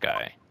Emma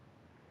Sky.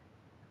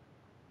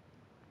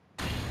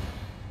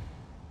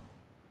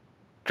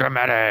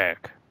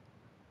 Dramatic.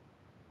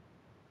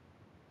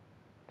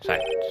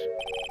 Silence.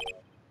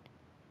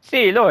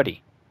 See,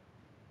 Lordy.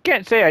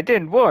 Can't say I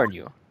didn't warn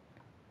you.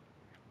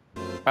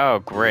 Oh,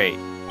 great.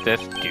 This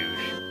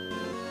douche.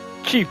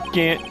 Chief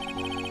Gant,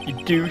 you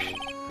douche.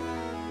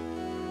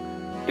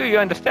 Do you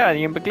understand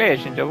the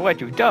implications of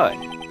what you've done?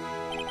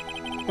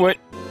 What?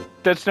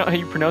 That's not how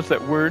you pronounce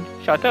that word.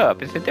 Shut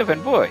up, it's a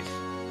different voice.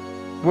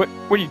 What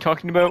are you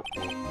talking about?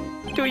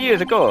 2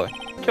 years ago,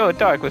 Joe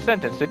Dark was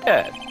sentenced to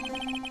death.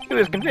 He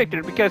was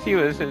convicted because he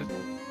was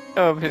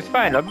of his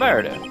final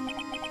murder.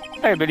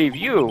 I believe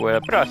you were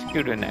a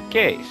prosecutor in that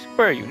case,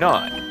 were you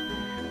not?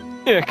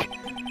 Ick.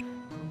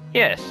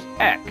 Yes,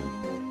 Eck.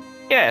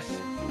 Yes,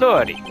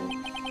 Lordy.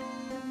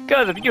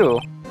 Because of you,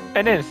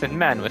 an innocent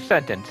man was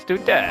sentenced to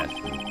death.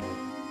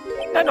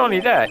 Not only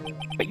that,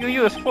 but you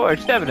used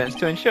forged evidence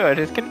to ensure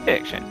his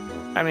conviction.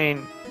 I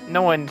mean,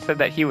 no one said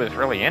that he was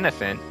really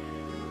innocent.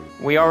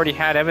 We already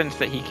had evidence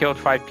that he killed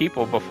 5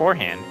 people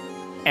beforehand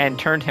and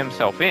turned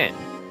himself in.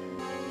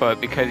 But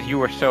because you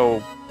were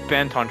so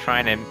bent on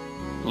trying to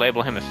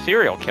label him a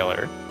serial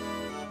killer,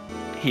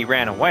 he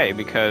ran away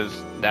because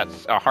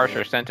that's a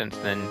harsher sentence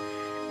than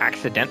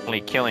accidentally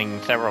killing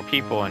several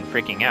people and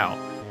freaking out.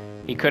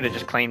 He could have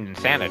just claimed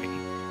insanity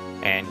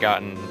and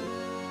gotten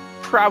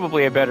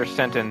probably a better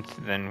sentence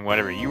than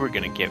whatever you were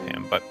going to give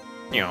him, but,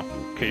 you know,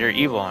 because you're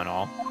evil and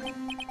all.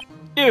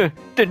 Yeah,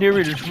 the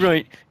narrator's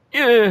right.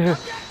 Yeah.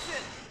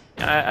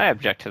 I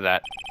object to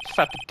that.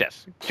 Slap the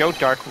desk. Joe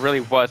Dark really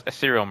was a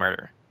serial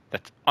murderer.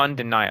 That's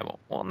undeniable.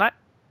 Well, not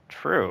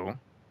true.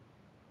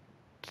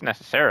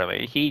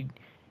 Necessarily. He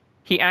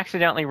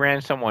accidentally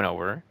ran someone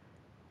over.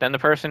 Then the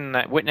person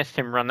that witnessed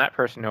him run that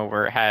person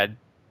over had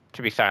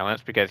to be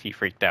silenced because he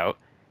freaked out.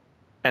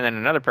 And then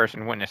another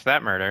person witnessed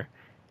that murder.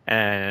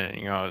 And,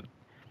 you know,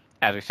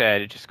 as we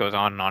said, it just goes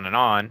on and on and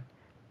on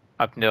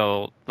up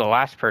until the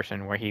last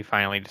person where he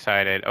finally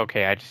decided,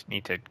 okay, I just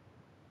need to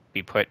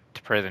be put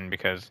to prison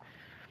because,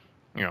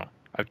 you know,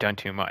 I've done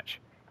too much.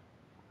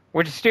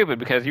 Which is stupid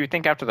because you would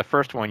think after the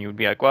first one you would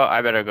be like, well,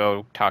 I better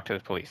go talk to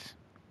the police.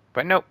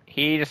 But nope,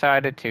 he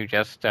decided to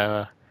just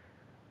try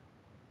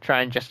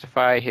and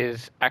justify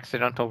his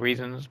accidental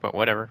reasons, but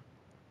whatever.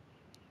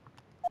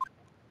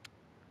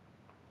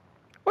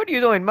 What are you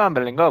doing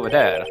mumbling over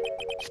there?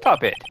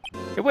 Stop it.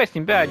 You're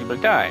wasting valuable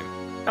time.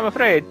 I'm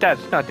afraid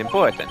that's not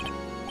important.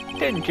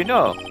 Didn't you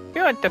know?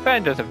 We aren't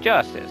defenders of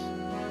justice.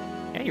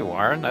 Yeah, you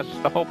are, and that's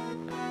the whole...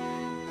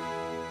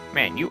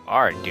 Man, you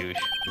are a douche.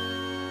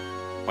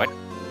 What?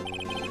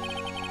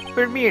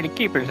 We're merely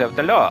keepers of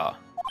the law.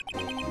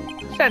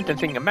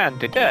 Sentencing a man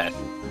to death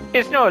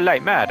is no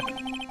light matter,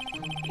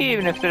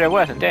 even if there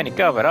wasn't any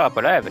cover-up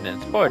or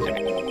evidence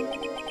forgery.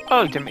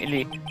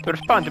 Ultimately, the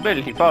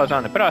responsibility falls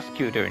on the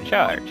prosecutor in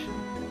charge.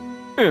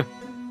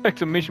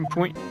 Exclamation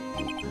point.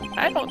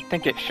 I don't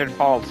think it should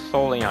fall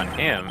solely on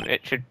him.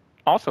 It should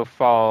also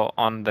fall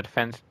on the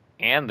defense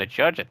and the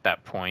judge at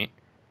that point.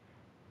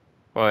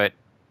 But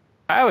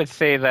I would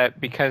say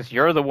that because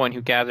you're the one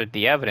who gathered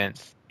the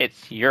evidence,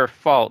 it's your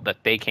fault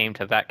that they came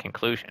to that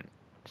conclusion.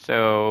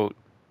 So,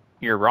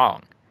 you're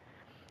wrong.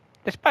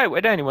 Despite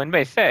what anyone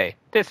may say,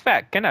 this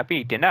fact cannot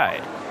be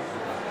denied.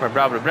 Blah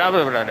blah blah blah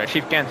blah blah.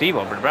 Chief Gant's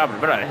evil. Blah blah blah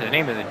blah. His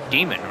name is a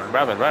demon.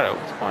 Blah blah blah.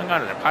 What's going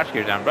on in the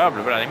prosecutor's down? Blah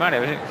blah blah. They might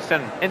have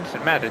sent an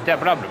innocent man to death.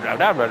 Blah blah blah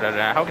blah blah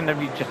blah. How can they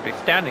just be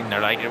standing there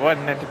like it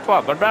wasn't their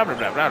fault? Blah blah blah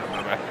blah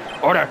blah blah.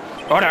 Order!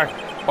 Order!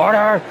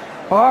 Order!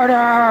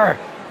 Order!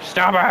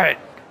 Stop it!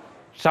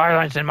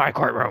 Silence in my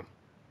courtroom.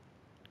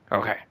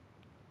 Okay.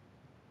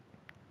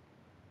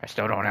 I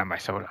still don't have my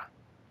soda.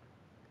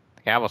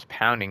 The gavel's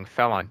pounding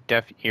fell on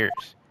deaf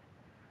ears.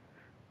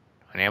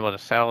 Unable to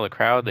settle the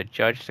crowd, the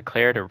judge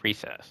declared a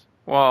recess.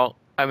 Well,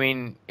 I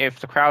mean, if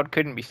the crowd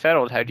couldn't be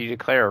settled, how do you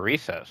declare a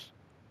recess?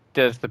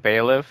 Does the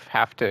bailiff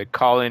have to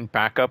call in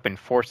backup and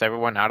force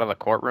everyone out of the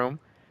courtroom?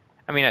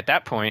 I mean, at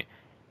that point,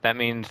 that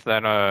means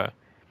that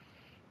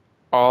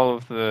all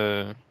of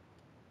the...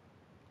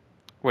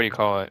 What do you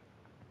call it?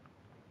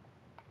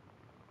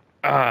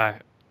 I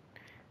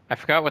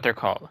forgot what they're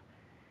called.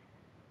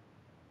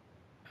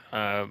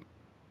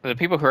 The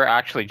people who are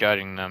actually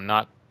judging them,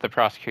 not the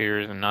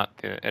prosecutors and not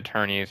the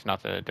attorneys,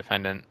 not the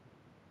defendant.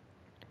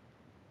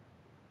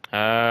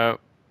 Well,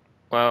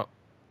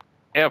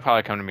 it'll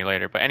probably come to me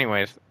later, but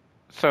anyways,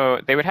 so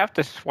they would have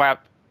to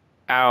swap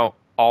out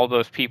all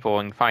those people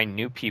and find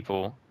new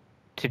people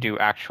to do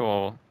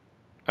actual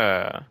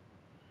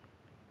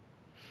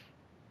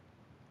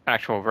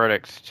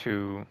verdicts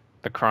to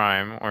the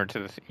crime or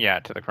to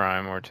the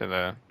crime or to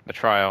the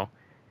trial.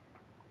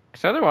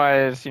 Because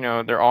otherwise, you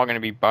know, they're all going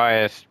to be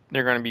biased.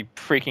 They're going to be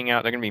freaking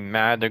out. They're going to be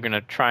mad. They're going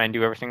to try and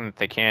do everything that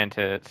they can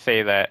to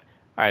say that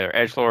either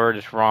edgelord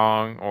is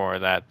wrong or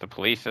that the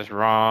police is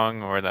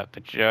wrong or that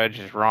the judge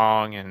is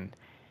wrong. And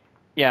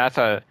yeah, that's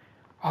a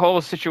whole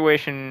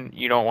situation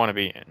you don't want to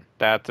be in.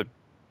 That's a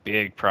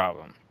big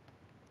problem.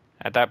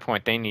 At that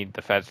point, they need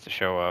the feds to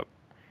show up.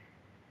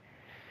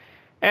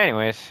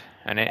 Anyways,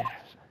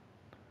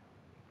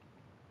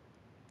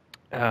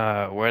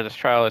 where this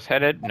trial is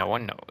headed, no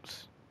one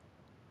knows.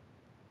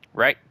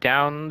 Right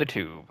down the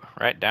tube.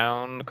 Right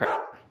down the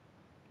crap.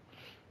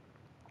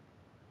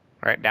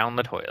 Right down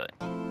the toilet.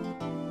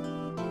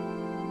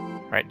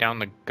 Right down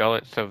the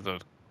gullets of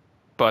those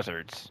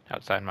buzzards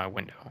outside my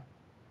window.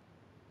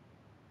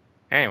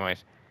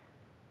 Anyways,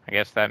 I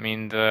guess that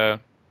means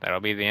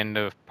that'll be the end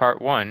of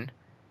part 1.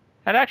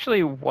 That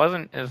actually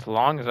wasn't as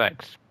long as I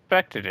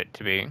expected it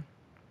to be.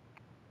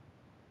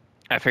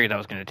 I figured that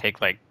was going to take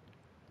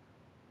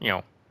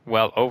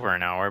well over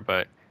an hour,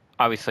 but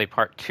obviously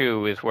part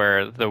 2 is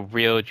where the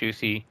real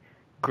juicy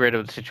grit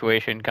of the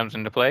situation comes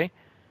into play.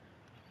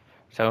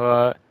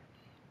 So,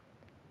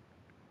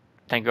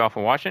 thank you all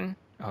for watching.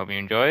 I hope you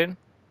enjoyed.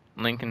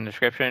 Link in the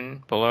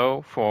description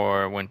below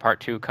for when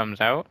part 2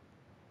 comes out.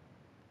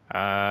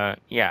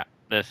 Yeah,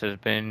 this has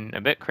been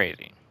a bit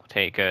crazy. We'll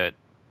take a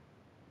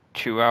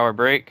 2-hour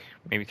break,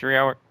 maybe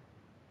 3-hour,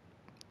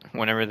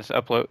 whenever this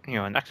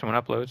next one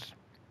uploads.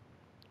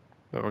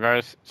 But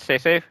regardless, stay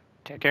safe,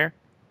 take care,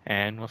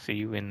 and we'll see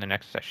you in the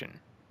next session.